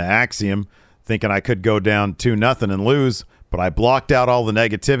 1-0 to Axiom, thinking I could go down 2-0 and lose, but I blocked out all the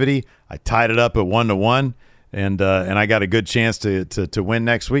negativity. I tied it up at 1-1. And I got a good chance to win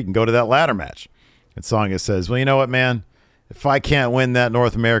next week and go to that ladder match. And Sangha says, well, you know what, man? If I can't win that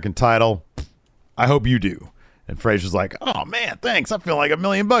North American title, I hope you do. And Frazier's like, oh, man, thanks. I feel like $1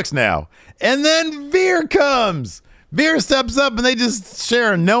 million now. And then Veer comes. Veer steps up, and they just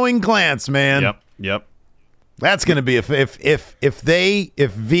share a knowing glance, man. Yep. That's going to be if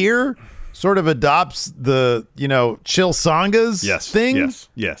Veer sort of adopts the, Chill Sanga's thing.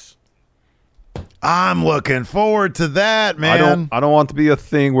 Yes. I'm looking forward to that, man. I don't want to be a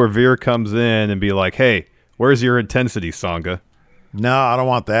thing where Veer comes in and be like, hey, where's your intensity, Sangha? No, I don't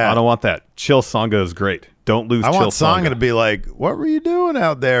want that. I don't want that. Chill Sangha is great. Don't lose Chill Sangha. I want Sangha to be like, what were you doing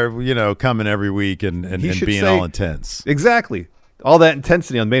out there, coming every week and being all intense? Exactly. All that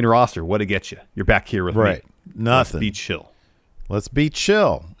intensity on the main roster, what'd it get you? You're back here with me. Nothing. Be chill. Let's be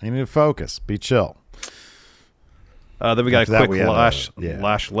chill. You need to focus. Be chill. Then we got a quick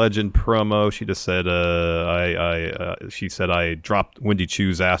Lash Legend promo. She just said, she said I dropped Wendy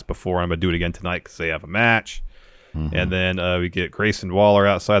Chu's ass before. I'm gonna do it again tonight because they have a match. Mm-hmm. And then we get Grayson Waller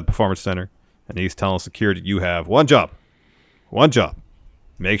outside the Performance Center, and he's telling security, "You have one job.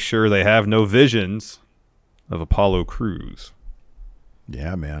 Make sure they have no visions of Apollo Crews."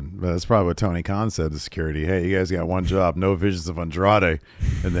 Yeah, man. That's probably what Tony Khan said to security. Hey, you guys got one job, no visions of Andrade.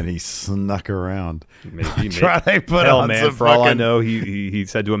 And then he snuck around. Andrade put on man, some for all I know, he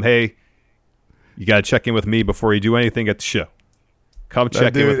said to him, hey, you got to check in with me before you do anything at the show. Come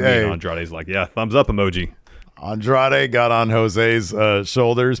check in with me. And Andrade's like, yeah, thumbs up emoji. Andrade got on Jose's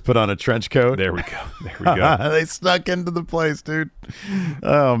shoulders, put on a trench coat. There we go. They snuck into the place, dude.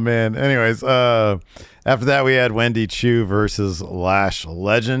 Oh, man. Anyways, after that, we had Wendy Chu versus Lash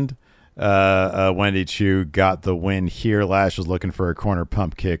Legend. Wendy Chu got the win here. Lash was looking for a corner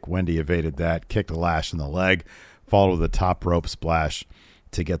pump kick. Wendy evaded that, kicked Lash in the leg, followed with a top rope splash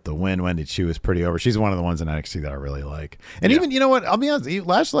to get the win. Wendy Chu is pretty over. She's one of the ones in NXT that I really like. And even, you know what? I'll be honest,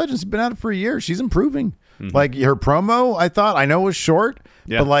 Lash Legend's been at it for a year. She's improving. Mm-hmm. Like her promo, I know was short,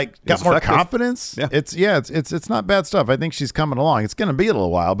 but like got more confidence. Yeah. It's not bad stuff. I think she's coming along. It's going to be a little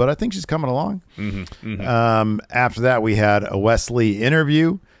while, but I think she's coming along. Mm-hmm. Mm-hmm. After that, we had a Wesley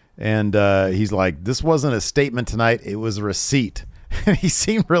interview, and he's like, "This wasn't a statement tonight; it was a receipt." And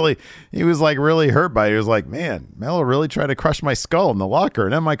he was like really hurt by it. He was like, "Man, Melo really tried to crush my skull in the locker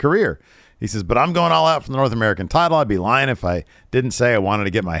and end my career." He says, "But I'm going all out for the North American title. I'd be lying if I didn't say I wanted to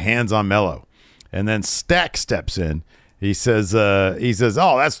get my hands on Melo." And then Stack steps in. He says, "Oh,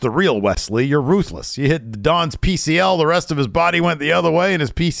 that's the real Wesley. You're ruthless. You hit Don's PCL. The rest of his body went the other way, and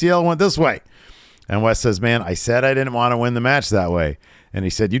his PCL went this way." And Wes says, "Man, I said I didn't want to win the match that way." And he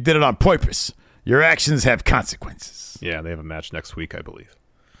said, "You did it on purpose. Your actions have consequences." Yeah, they have a match next week, I believe.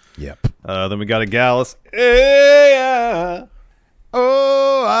 Yep. Then we got a Gallus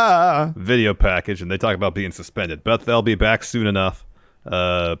video package, and they talk about being suspended, but they'll be back soon enough.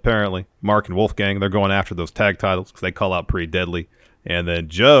 Apparently, Mark and Wolfgang, they're going after those tag titles because they call out Pretty Deadly. And then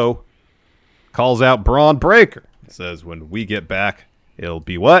Joe calls out Braun Breaker. Says, when we get back, it'll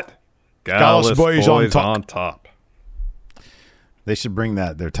be what? Gallus Boys on top. They should bring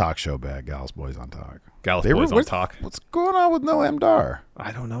their talk show back, Gallus Boys on Talk. Gallus Boys on Talk. What's going on with no Mdar?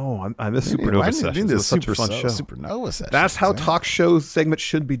 I don't know. I miss Supernova Sessions. It was such a fun show. Supernova Sessions. That's how talk show segments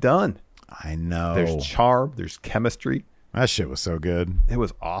should be done. I know. There's charm. There's chemistry. That shit was so good. It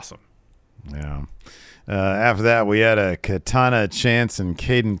was awesome. Yeah. After that, we had a Katana Chance and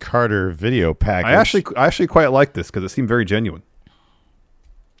Caden Carter video package. I actually quite like this because it seemed very genuine.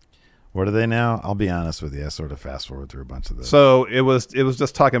 What are they now? I'll be honest with you. I sort of fast forward through a bunch of this. So it was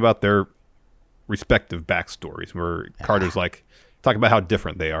just talking about their respective backstories, where Carter's like talking about how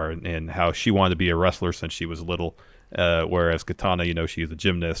different they are and how she wanted to be a wrestler since she was little, whereas Katana, she's a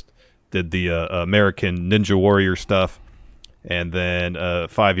gymnast, did the American Ninja Warrior stuff. And then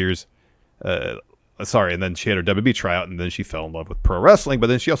 5 years, and then she had her WB tryout, and then she fell in love with pro wrestling. But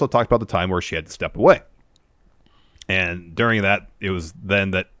then she also talked about the time where she had to step away. And during that, it was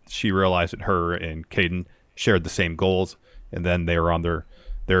then that she realized that her and Caden shared the same goals, and then they were on their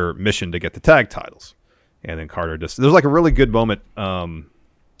mission to get the tag titles. And then Carter there's like a really good moment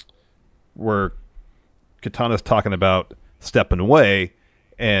where Katana's talking about stepping away.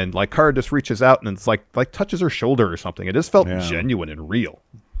 And like Carter just reaches out and it's like touches her shoulder or something. It just felt genuine and real.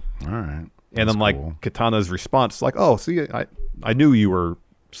 All right. And then like Katana's response, like, "Oh, see, I knew you were."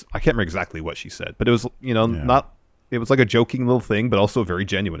 I can't remember exactly what she said, but it was not. It was like a joking little thing, but also very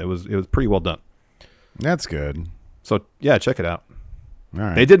genuine. It was pretty well done. That's good. So yeah, check it out. All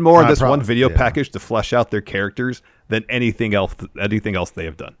right. They did more in this one video package to flesh out their characters than anything else they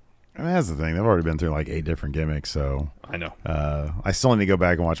have done. I mean, that's the thing. They've already been through like 8 different gimmicks, so I know. I still need to go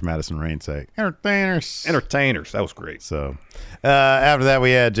back and watch Madison Rain say entertainers. That was great. So after that,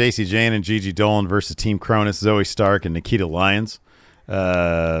 we had JC Jane and Gigi Dolan versus Team Cronus, Zoe Stark and Nikita Lyons.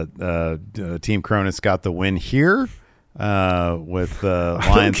 Team Cronus got the win here with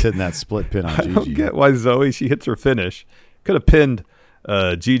Lyons hitting that split pin on Gigi. I don't get why Zoe, she hits her finish. Could have pinned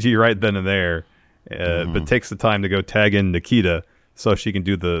Gigi right then and there, but takes the time to go tag in Nikita so she can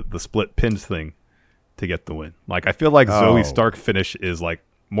do the split pins thing to get the win. Like, I feel like Zoe Stark finish is like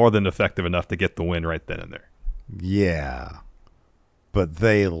more than effective enough to get the win right then and there. Yeah, but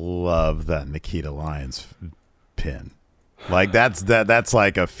they love that Nikita Lyons pin. Like that's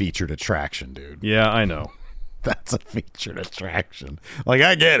like a featured attraction, dude. Yeah, I know. That's a featured attraction. Like,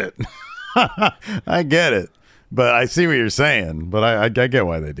 I get it. I get it. But I see what you're saying. But I get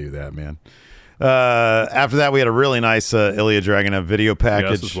why they do that, man. After that, we had a really nice Ilya Dragunov video package.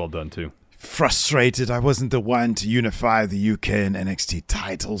 Yeah, this was well done, too. Frustrated I wasn't the one to unify the UK and NXT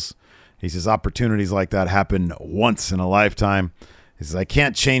titles. He says, opportunities like that happen once in a lifetime. He says, I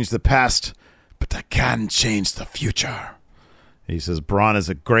can't change the past, but I can change the future. He says, Braun is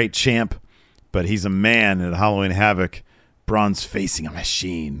a great champ, but he's a man at Halloween Havoc. Braun's facing a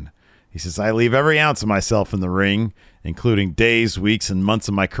machine. He says, I leave every ounce of myself in the ring, including days, weeks, and months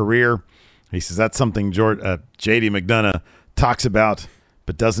of my career. He says, that's something J.D. McDonough talks about,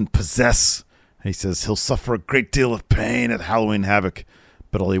 but doesn't possess. He says, he'll suffer a great deal of pain at Halloween Havoc,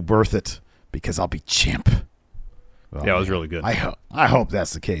 but it'll be worth it because I'll be champ. Well, yeah, it was really good. I hope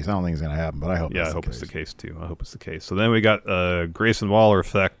that's the case. I don't think it's going to happen, but I hope I hope it's the case, too. I hope it's the case. So then we got Grayson Waller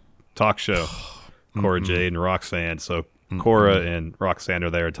Effect talk show. Cora Jade and Roxanne. So Cora and Roxanne are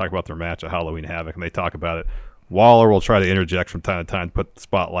there and talk about their match at Halloween Havoc, and they talk about it. Waller will try to interject from time to time, put the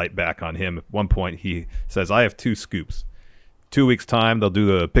spotlight back on him. At one point, he says, I have 2 scoops. 2 weeks' time, they'll do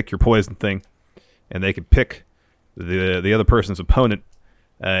the pick your poison thing, and they can pick the other person's opponent,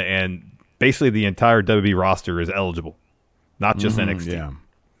 and basically the entire WWE roster is eligible, not just NXT.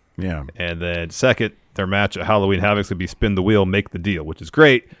 Yeah. And then second, their match at Halloween Havoc would be spin the wheel, make the deal, which is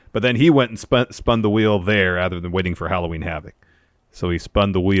great. But then he went and spun the wheel there rather than waiting for Halloween Havoc. So he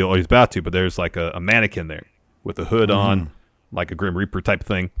spun the wheel, or he's about to, but there's like a mannequin there with a hood on, like a Grim Reaper type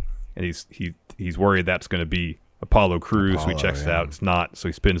thing. And he's worried that's going to be Apollo Crews. So he checks it out. It's not. So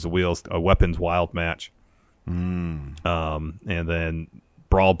he spins the wheels, a weapons wild match. And then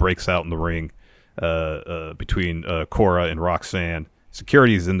brawl breaks out in the ring between Cora and Roxanne.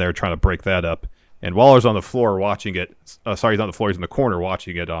 Security's in there trying to break that up. And Waller's on the floor watching it. He's on the floor. He's in the corner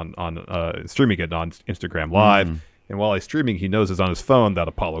watching it on streaming it on Instagram Live. And while he's streaming, he knows it's on his phone that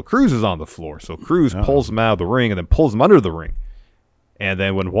Apollo Crews is on the floor. So Crews pulls him out of the ring and then pulls him under the ring. And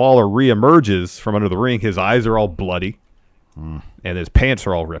then when Waller reemerges from under the ring, his eyes are all bloody and his pants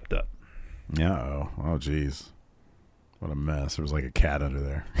are all ripped up. Yeah. Oh, geez. What a mess. There was like a cat under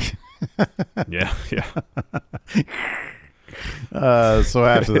there. Yeah. So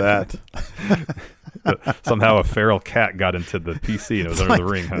after that, somehow a feral cat got into the PC and it was under the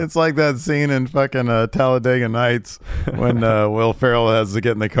ring. Huh? It's like that scene in fucking Talladega Nights when Will Ferrell has to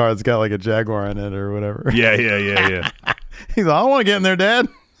get in the car. It's got like a Jaguar in it or whatever. Yeah. He's like, I want to get in there, Dad.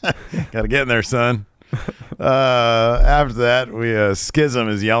 Got to get in there, son. After that, we Schism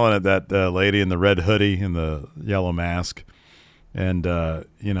is yelling at that lady in the red hoodie and the yellow mask. And,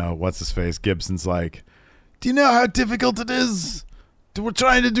 what's his face? Gibson's like, do you know how difficult it is? We're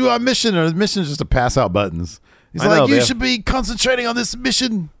trying to do our mission. Or the mission is just to pass out buttons. He's like, you should be concentrating on this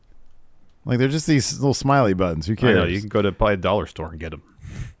mission. Like, they're just these little smiley buttons. Who cares? I know. You can go to probably a dollar store and get them.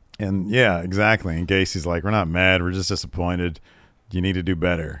 And, yeah, exactly. And Gacy's like, we're not mad. We're just disappointed. You need to do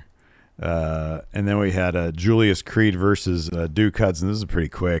better. And then we had Julius Creed versus Duke Hudson. This is pretty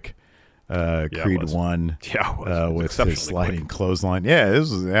quick. Creed won with his sliding clothesline. Yeah,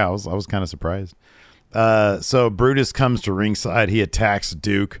 I was kind of surprised. So Brutus comes to ringside. He attacks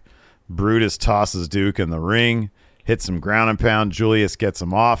Duke. Brutus tosses Duke in the ring, hits some ground and pound. Julius gets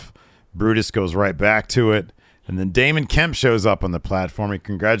him off. Brutus goes right back to it. And then Damon Kemp shows up on the platform. He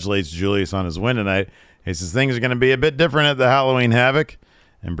congratulates Julius on his win tonight. He says things are going to be a bit different at the Halloween Havoc.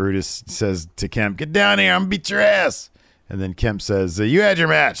 And Brutus says to Kemp, get down here. I'm going to beat your ass. And then Kemp says, you had your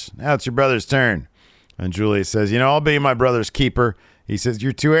match. Now it's your brother's turn. And Julius says, I'll be my brother's keeper. He says,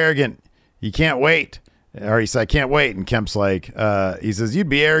 you're too arrogant. You can't wait. Or he said, I can't wait. And Kemp's like, he says, you'd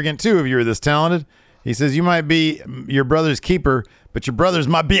be arrogant too if you were this talented. He says, you might be your brother's keeper, but your brother's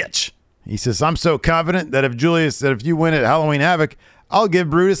my bitch. He says, I'm so confident that if you win at Halloween Havoc, I'll give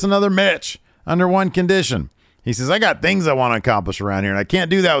Brutus another match under one condition. He says, I got things I want to accomplish around here, and I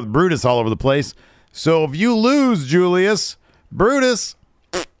can't do that with Brutus all over the place. So if you lose, Julius, Brutus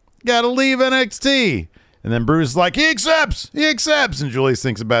got to leave NXT. And then Brutus is like, he accepts. And Julius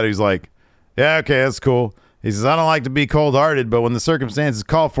thinks about it. He's like, yeah, okay, that's cool. He says, I don't like to be cold-hearted, but when the circumstances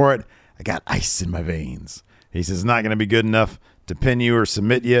call for it, I got ice in my veins. He says, it's not going to be good enough to pin you or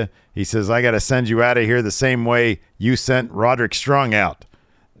submit you. He says, I got to send you out of here the same way you sent Roderick Strong out.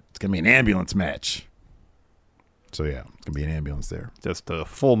 It's going to be an ambulance match. So, yeah, it's going to be an ambulance there. Just a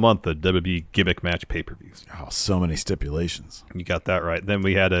full month of WWE gimmick match pay-per-views. Oh, so many stipulations. You got that right. Then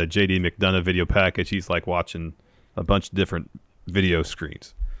we had a J.D. McDonough video package. He's like watching a bunch of different video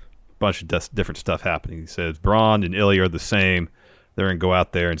screens. A bunch of different stuff happening. He says Braun and Ilya are the same. They're going to go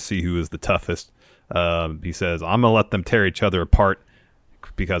out there and see who is the toughest. He says, I'm going to let them tear each other apart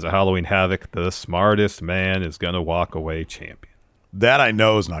because of Halloween Havoc. The smartest man is going to walk away champion. That I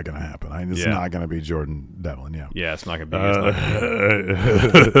know is not going to happen. It's not going to be Jordan Devlin. Yeah. Yeah, it's not going to be.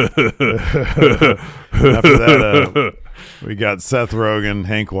 After that, we got Seth Rogen,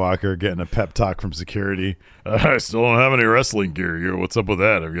 Hank Walker getting a pep talk from security. I still don't have any wrestling gear here. What's up with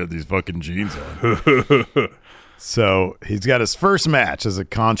that? I've got these fucking jeans on. So he's got his first match as a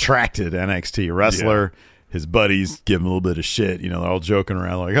contracted NXT wrestler. Yeah. His buddies give him a little bit of shit. They're all joking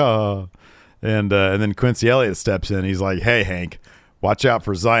around like, oh. And then Quincy Elliott steps in. He's like, hey, Hank, watch out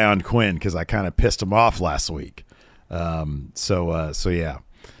for Zion Quinn because I kind of pissed him off last week. So yeah.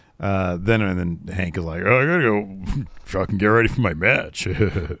 Then Hank is like, oh, I got to go fucking get ready for my match.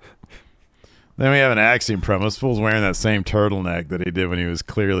 Then we have an Axiom promo. Fool's wearing that same turtleneck that he did when he was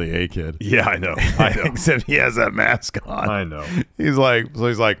clearly a kid. Yeah, I know. Except he has that mask on. I know. He's like,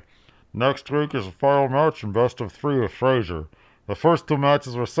 next week is a final match and best of 3 with Frazier. The first 2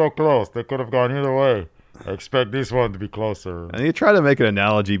 matches were so close, they could have gone either way. I expect this one to be closer. And you try to make an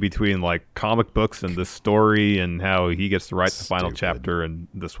analogy between like comic books and this story and how he gets to write the final chapter and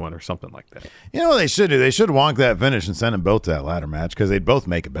this one or something like that. You know what they should do? They should wonk that finish and send them both to that ladder match because they'd both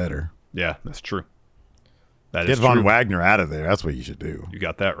make it better. Yeah, that's true. Get Von Wagner out of there. That's what you should do. You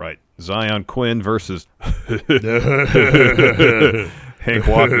got that right. Zion Quinn versus Hank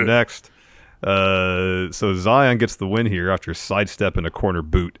Walker next. So Zion gets the win here after sidestepping a corner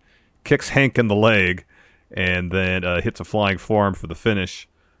boot, kicks Hank in the leg, and then hits a flying forearm for the finish.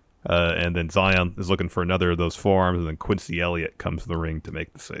 And then Zion is looking for another of those forearms, and then Quincy Elliott comes to the ring to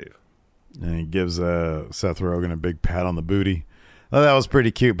make the save. And he gives Seth Rogen a big pat on the booty. Oh, that was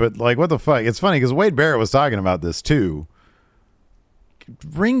pretty cute, but like, what the fuck? It's funny because Wade Barrett was talking about this too.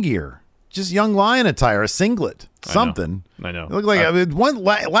 Ring gear, just young lion attire, a singlet, something. I know. It looked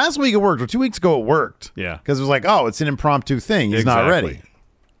like last week it worked, or 2 weeks ago it worked. Yeah, because it was like, oh, it's an impromptu thing. He's not ready.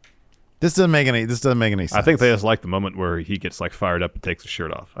 This doesn't make any sense. I think they just like the moment where he gets like fired up and takes his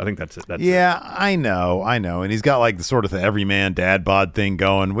shirt off. I think that's it. I know, and he's got like the sort of the everyman dad bod thing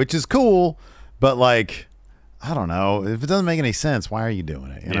going, which is cool, but like, I don't know. If it doesn't make any sense, why are you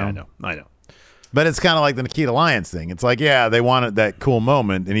doing it? You know? I know. But it's kind of like the Nikita Lyons thing. It's like, yeah, they wanted that cool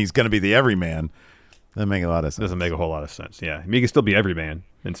moment, and he's going to be the everyman. Doesn't make a lot of sense. Doesn't make a whole lot of sense. Yeah, I mean, he can still be everyman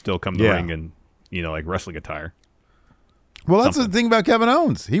and still come to the ring and like wrestling attire. Well, that's the thing about Kevin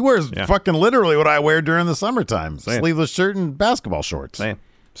Owens. He wears fucking literally what I wear during the summertime: sleeveless shirt and basketball shorts. Same.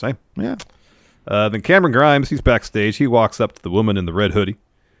 Yeah. Then Cameron Grimes, he's backstage. He walks up to the woman in the red hoodie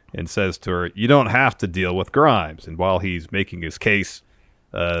and says to her, you don't have to deal with Grimes. And while he's making his case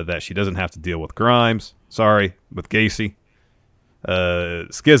that she doesn't have to deal with Grimes, with Gacy,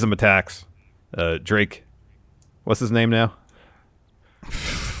 Schism attacks Drake. What's his name now?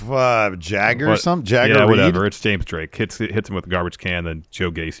 Jagger or something? Jagger yeah, Reed? Whatever. It's James Drake. Hits him with a garbage can, then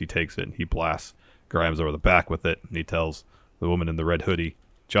Joe Gacy takes it, and he blasts Grimes over the back with it, and he tells the woman in the red hoodie,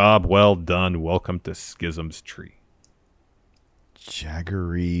 job well done. Welcome to Schism's tree. Jagger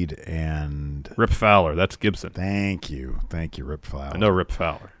Reed and Rip Fowler. That's Gibson. Thank you, Rip Fowler. I know Rip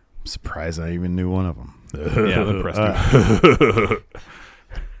Fowler. I'm surprised I even knew one of them. Yeah, I'm impressed.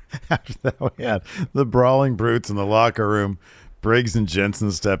 After that, we had the Brawling Brutes in the locker room. Briggs and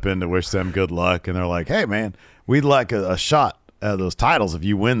Jensen step in to wish them good luck, and they're like, hey, man, we'd like a shot at those titles if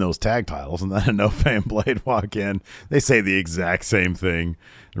you win those tag titles. And then a No Fame Blade walk in. They say the exact same thing.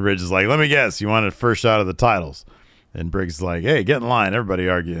 And Ridge is like, let me guess, you wanted a first shot of the titles. And Briggs is like, hey, get in line.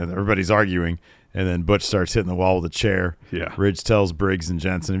 Everybody's arguing. And then Butch starts hitting the wall with a chair. Yeah. Ridge tells Briggs and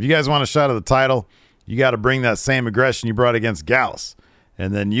Jensen, if you guys want a shot of the title, you got to bring that same aggression you brought against Gallus.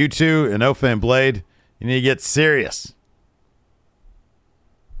 And then you two and No Fame Blade, you need to get serious.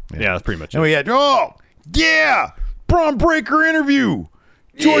 Yeah, that's pretty much it. And we had, Braun Breaker interview.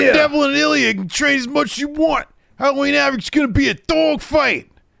 Jordan Devlin and Ilya can trade as much as you want. Halloween Havoc's going to be a dog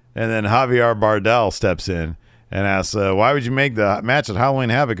fight. And then Javier Bardal steps in and asks, why would you make the match at Halloween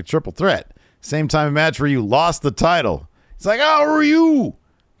Havoc a triple threat? Same time of match where you lost the title. He's like, how are you?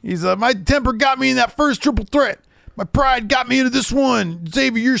 He's my temper got me in that first triple threat. My pride got me into this one.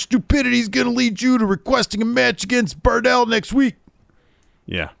 Xavier, your stupidity is going to lead you to requesting a match against Bardal next week.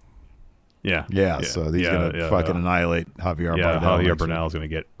 Yeah. So he's going to fucking annihilate Javier Bardal. Yeah, Javier Bardal is going to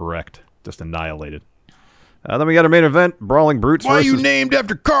get wrecked, just annihilated. Then we got our main event, Brawling Brutes Why are you named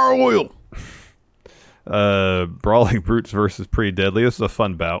after car oil? Brawling Brutes versus Pretty Deadly. This is a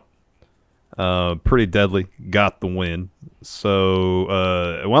fun bout. Pretty Deadly got the win. So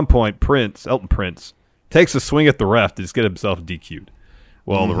at one point, Elton Prince, takes a swing at the ref to just get himself DQ'd.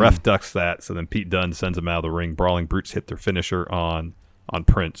 Well, the ref ducks that, so then Pete Dunne sends him out of the ring. Brawling Brutes hit their finisher on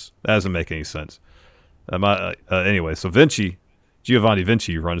Prince. That doesn't make any sense. Anyway, so Giovanni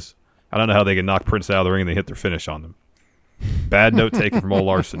Vinci runs. I don't know how they can knock Prince out of the ring and they hit their finish on them. Bad note taken from old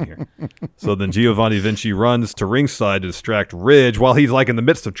Larson here. So then Giovanni Vinci runs to ringside to distract Ridge while he's like in the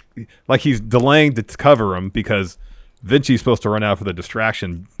midst of, like he's delaying to cover him because Vinci's supposed to run out for the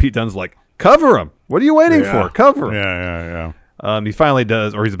distraction. Pete Dunne's like, cover him. What are you waiting for? Cover him. Yeah. He finally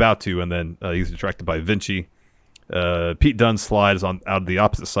does, or he's about to, and then he's distracted by Vinci. Pete Dunne slides out of the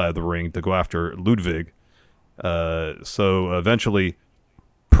opposite side of the ring to go after Ludwig. So eventually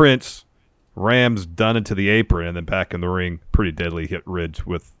Prince rams Dunne into the apron and then back in the ring, pretty deadly hit Ridge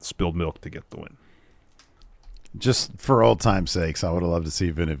with spilled milk to get the win. Just for old time's sakes, I would have loved to see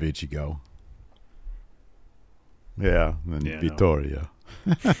Vici go. Yeah, and then Vittoria.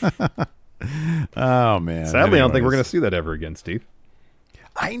 Oh, man. Sadly, I don't think we're going to see that ever again, Steve.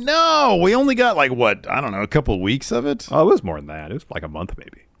 I know. We only got a couple of weeks of it? Oh, it was more than that. It was like a month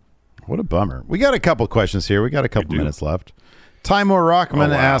maybe. What a bummer. We got a couple questions here. We got a couple minutes left. Timur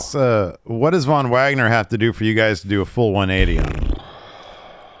Rockman asks, what does Von Wagner have to do for you guys to do a full 180 on him?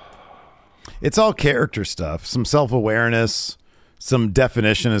 It's all character stuff, some self-awareness, some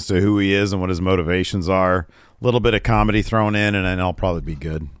definition as to who he is and what his motivations are, a little bit of comedy thrown in, and then I'll probably be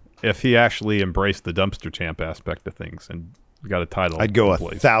good. If he actually embraced the dumpster champ aspect of things and got a title, I'd go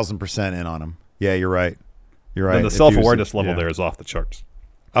 1,000% in on him. Yeah, you're right. You're right. And the self-awareness level there is off the charts.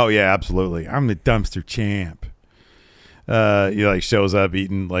 Oh, yeah, absolutely. I'm the dumpster champ. He shows up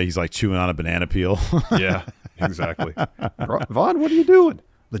eating he's chewing on a banana peel. Yeah, exactly. Vaughn, what are you doing?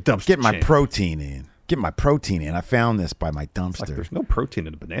 The dumpster. Get my protein in. Get my protein in. I found this by my dumpster. There's no protein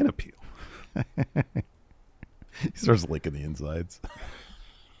in a banana peel. He starts licking the insides.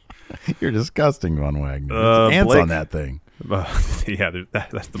 You're disgusting, Von Wagner. There's ants on that thing. Yeah,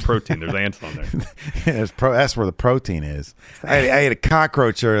 that's the protein. There's ants on there. That's where the protein is. I ate a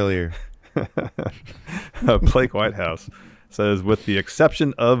cockroach earlier. Blake Whitehouse says, with the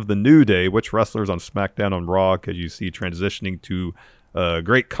exception of the New Day, which wrestlers on SmackDown on Raw could you see transitioning to a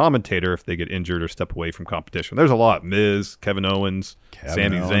great commentator if they get injured or step away from competition? There's a lot. Miz, Kevin Owens,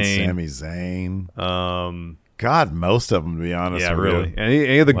 Sami Zayn. God, most of them, to be honest. Yeah, really.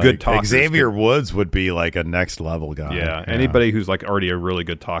 Any of the good talkers. Xavier Woods would be a next level guy. Yeah, anybody who's already a really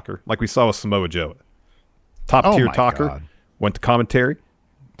good talker. Like we saw with Samoa Joe. Top tier talker. God. Went to commentary.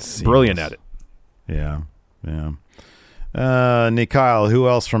 Brilliant at it. Yeah. Nikyle, who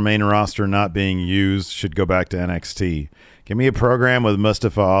else from main roster not being used should go back to NXT? Give me a program with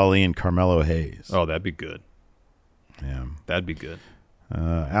Mustafa Ali and Carmelo Hayes. Oh, that'd be good. Yeah. That'd be good.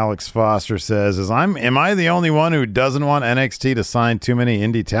 Alex Foster says, am I the only one who doesn't want NXT to sign too many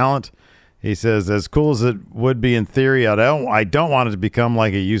indie talent? He says, as cool as it would be in theory, I don't want it to become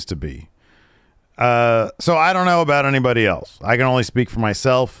like it used to be. So I don't know about anybody else. I can only speak for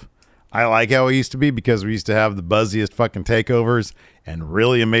myself. I like how it used to be because we used to have the buzziest fucking takeovers and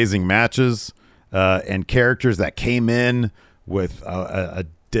really amazing matches and characters that came in with a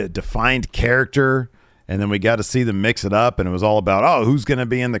defined character. And then we got to see them mix it up, and it was all about, who's going to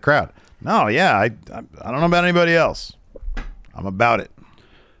be in the crowd? No, yeah, I don't know about anybody else. I'm about it.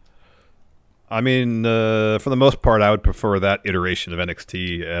 I mean, for the most part, I would prefer that iteration of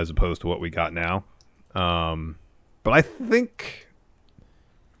NXT as opposed to what we got now. But I think,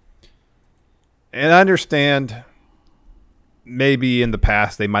 and I understand, maybe in the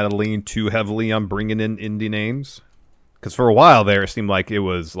past they might have leaned too heavily on bringing in indie names. Because for a while there, it seemed like it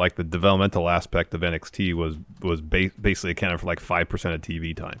was like the developmental aspect of NXT was basically accounted for 5% of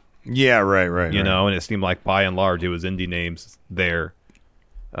TV time. Yeah, right. You know, and it seemed like by and large it was indie names there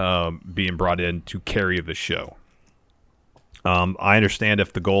being brought in to carry the show. I understand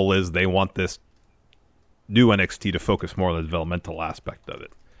if the goal is they want this new NXT to focus more on the developmental aspect of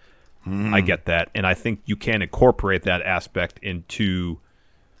it. I get that. And I think you can incorporate that aspect into,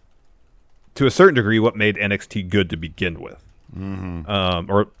 to a certain degree, what made NXT good to begin with.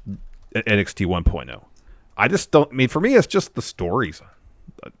 Or NXT 1.0. I just don't, I mean, for me, it's just the stories.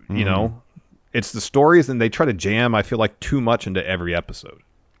 You know, it's the stories, and they try to jam, I feel like, too much into every episode.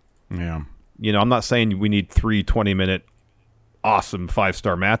 Yeah. You know, I'm not saying we need 3 20-minute awesome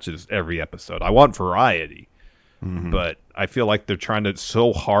 5-star matches every episode. I want variety. But I feel like they're trying to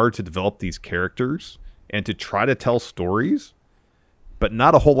so hard to develop these characters and to try to tell stories, but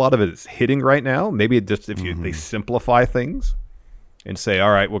not a whole lot of it is hitting right now. Maybe it just, if they simplify things and say, all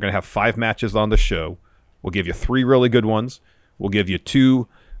right, we're going to have 5 matches on the show. We'll give you 3 really good ones. We'll give you 2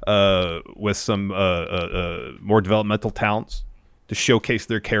 with some more developmental talents to showcase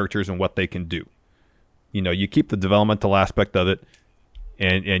their characters and what they can do. You know, you keep the developmental aspect of it,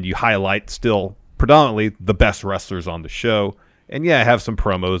 and you highlight still predominantly the best wrestlers on the show. And yeah, have some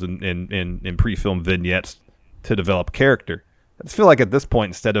promos and pre-filmed vignettes to develop character. I just feel like at this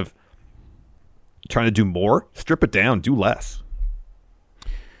point, instead of trying to do more, strip it down, do less.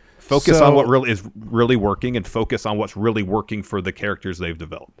 Focus on what really is really working and focus on what's really working for the characters they've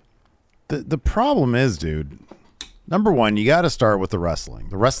developed. The problem is, dude, number one, you got to start with the wrestling.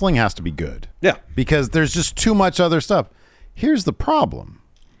 The wrestling has to be good. Yeah. Because there's just too much other stuff. Here's the problem.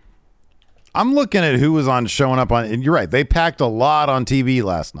 I'm looking at who was showing up on, and you're right, they packed a lot on TV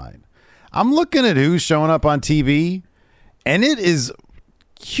last night. I'm looking at who's showing up on TV, and it is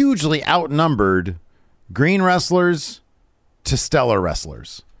hugely outnumbered green wrestlers to stellar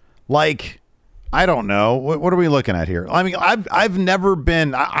wrestlers. Like, I don't know. What are we looking at here? I mean, I've never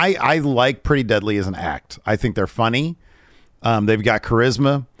been. I like Pretty Deadly as an act. I think they're funny. They've got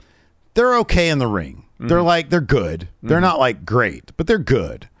charisma. They're okay in the ring. They're good. They're not like great, but they're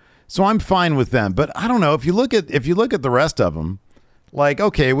good. So I'm fine with them. But I don't know if you look at the rest of them. Like,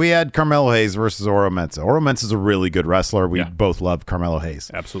 okay, we had Carmelo Hayes versus Oro Mensah. Oro Mensah is a really good wrestler. We both love Carmelo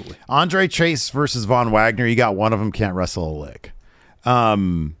Hayes. Absolutely. Andre Chase versus Von Wagner. You got one of them can't wrestle a lick.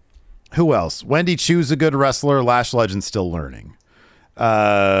 Who else? Wendy Chu's a good wrestler. Lash Legend's still learning.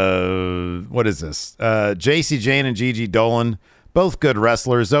 What is this? JC Jane and Gigi Dolan, both good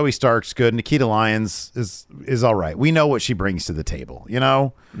wrestlers. Zoe Stark's good. Nikita Lyons is all right. We know what she brings to the table, you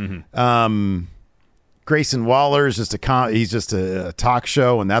know? Grayson Waller is he's just a talk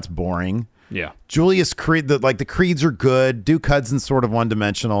show, and that's boring. Yeah. Julius Creed, the Creeds are good. Duke Hudson's sort of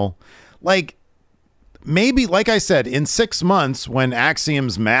one-dimensional. Like, maybe, like I said, in 6 months when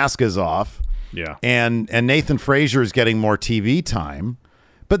Axiom's mask is off, and Nathan Frazier is getting more TV time,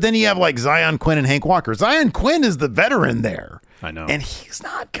 but then you have like Zion Quinn and Hank Walker. Zion Quinn is the veteran there. I know. And he's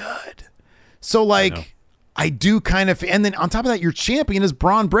not good. So like, I do kind of, and then on top of that, your champion is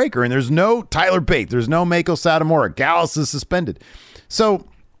Braun Breaker, and there's no Tyler Bate, there's no Mako Satomura. Gallus is suspended. So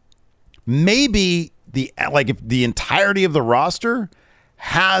maybe if the entirety of the roster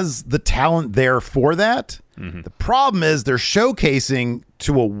has the talent there for that. The problem is they're showcasing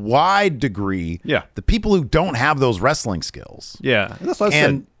to a wide degree the people who don't have those wrestling skills. Yeah, that's what I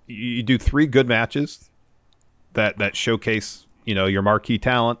said. You do 3 good matches that showcase, your marquee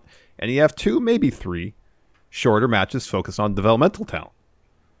talent, and you have 2, maybe 3 shorter matches focused on developmental talent.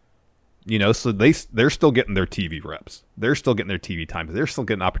 So they're still getting their TV reps. They're still getting their TV time. They're still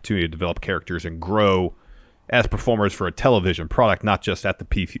getting an opportunity to develop characters and grow as performers for a television product, not just at the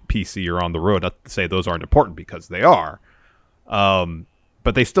PC or on the road. Not to say those aren't important, because they are.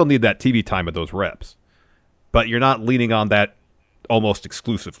 But they still need that TV time of those reps. But you're not leaning on that almost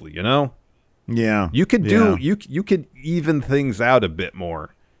exclusively, Yeah. You could you could even things out a bit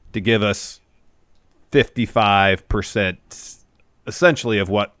more to give us 55% essentially of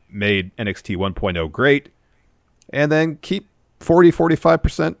what made NXT 1.0 great, and then keep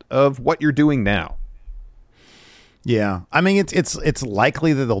 45% of what you're doing now. Yeah, I mean it's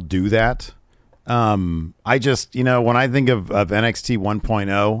likely that they'll do that. I just when I think of NXT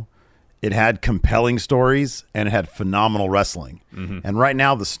 1.0, it had compelling stories and it had phenomenal wrestling. And right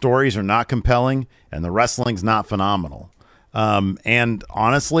now the stories are not compelling and the wrestling's not phenomenal. And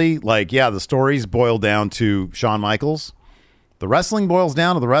honestly, the stories boil down to Shawn Michaels. The wrestling boils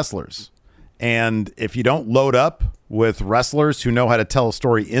down to the wrestlers. And if you don't load up with wrestlers who know how to tell a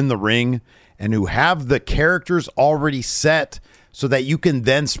story in the ring and who have the characters already set so that you can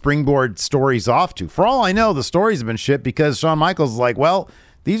then springboard stories off to. For all I know, the stories have been shit because Shawn Michaels is like, well,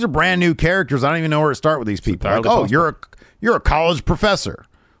 these are brand new characters. I don't even know where to start with these people. Like, oh, you're a college professor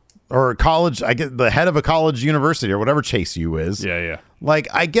or a college, I get the head of a college university or whatever Chase U is. Yeah. Like,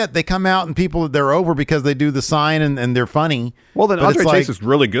 I get they come out and people, they're over because they do the sign and they're funny. Well, then Andre Chase is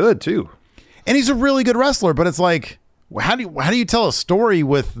really good too. And he's a really good wrestler, but it's like, how do you tell a story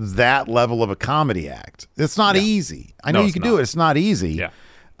with that level of a comedy act? It's not easy. I know you can do it. It's not easy. Yeah.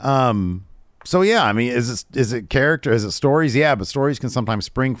 So yeah, I mean, is it character? Is it stories? Yeah, but stories can sometimes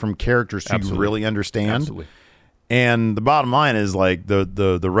spring from characters who you really understand. Absolutely. And the bottom line is like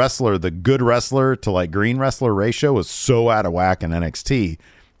the wrestler, the good wrestler to like green wrestler ratio is so out of whack in NXT.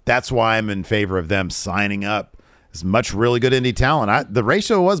 That's why I'm in favor of them signing up as much really good indie talent. The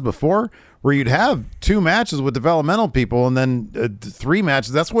ratio was before where you'd have 2 matches with developmental people and then 3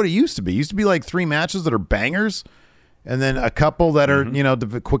 matches. That's what it used to be. It used to be like 3 matches that are bangers and then a couple that are,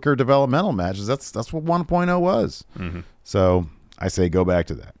 quicker developmental matches. That's what 1.0 was. So I say go back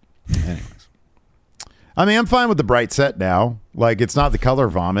to that. Anyways. I mean, I'm fine with the bright set now. Like, it's not the color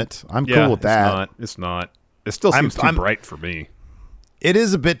vomit. I'm cool with that. It's not. It still seems too bright for me. It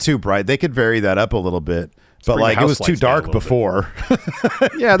is a bit too bright. They could vary that up a little bit. But it was too dark before.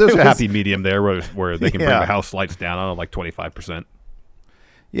 Yeah, there's a happy medium there where they can bring the house lights down on like 25%.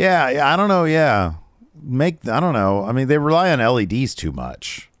 Yeah, I don't know. Yeah, I don't know. I mean, they rely on LEDs too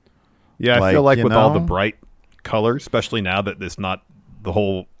much. Yeah, I feel like with all the bright colors, especially now that it's not the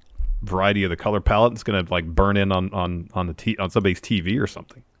whole variety of the color palette, it's going to like burn in on somebody's TV or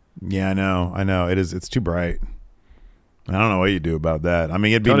something. Yeah, I know. It's too bright. I don't know what you do about that. I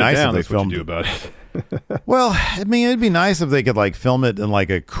mean, it'd be nice if they filmed it. About it. Well, I mean, it'd be nice if they could like film it in like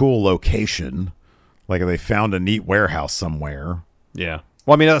a cool location, like if they found a neat warehouse somewhere. Yeah.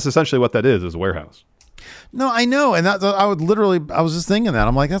 Well, I mean, that's essentially what that is a warehouse. No, I know, and that I was just thinking that.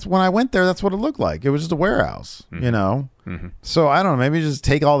 I'm like, that's when I went there. That's what it looked like. It was just a warehouse, you know. Mm-hmm. So I don't know. Maybe just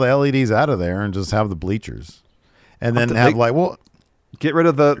take all the LEDs out of there and just have the bleachers, and then get rid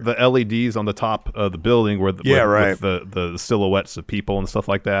of the LEDs on the top of the building with the silhouettes of people and stuff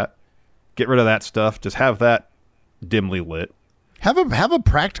like that. Get rid of that stuff. Just have that dimly lit. Have a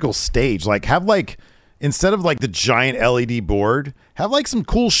practical stage. Like instead of like the giant LED board, have like some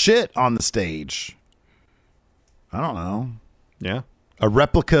cool shit on the stage. I don't know. Yeah. A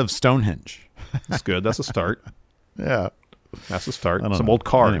replica of Stonehenge. That's good. That's a start. Yeah. That's a start. Some old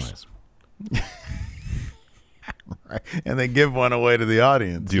cars. Right. And they give one away to the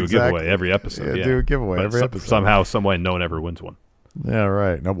audience. Do a giveaway every episode. Yeah, do a giveaway every episode. Somehow, some way, no one ever wins one. Yeah,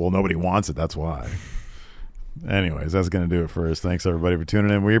 right. No, well, nobody wants it. That's why. Anyways, that's going to do it for us. Thanks, everybody, for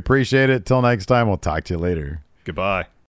tuning in. We appreciate it. Till next time, we'll talk to you later. Goodbye.